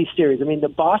love these series. I mean, the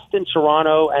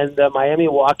Boston-Toronto and the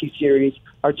Miami-Milwaukee series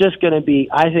are just going to be,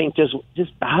 I think,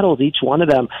 just battles, each one of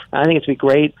them. I think it's going to be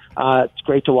great. It's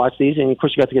great to watch these. And, of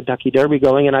course, you got the Kentucky Derby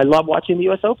going, and I love watching the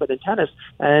U.S. Open in tennis.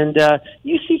 And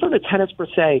you see from the tennis per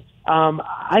se,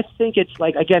 I think it's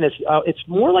like, again, it's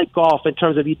more like golf in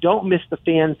terms of you don't miss the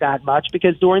fans that much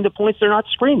because during the points they're not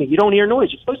screaming. You don't hear noise.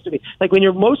 You're supposed to be. Like when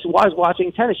you're most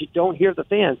watching tennis, you don't hear the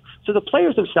fans. So the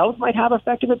players themselves might have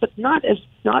effect of it, but not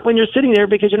when you're sitting there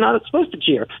because you're not supposed to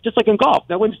cheer. Just like in golf,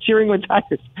 no one's cheering when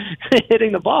Tiger's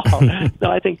hitting the ball. So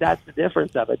I think that's the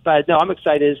difference of it. But no, I'm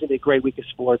excited. It's going to be a great week of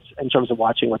sports in terms of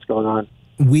watching what's going on.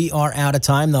 We are out of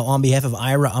time, though. On behalf of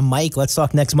Ira, I'm Mike. Let's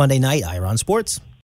talk next Monday night, Ira on Sports.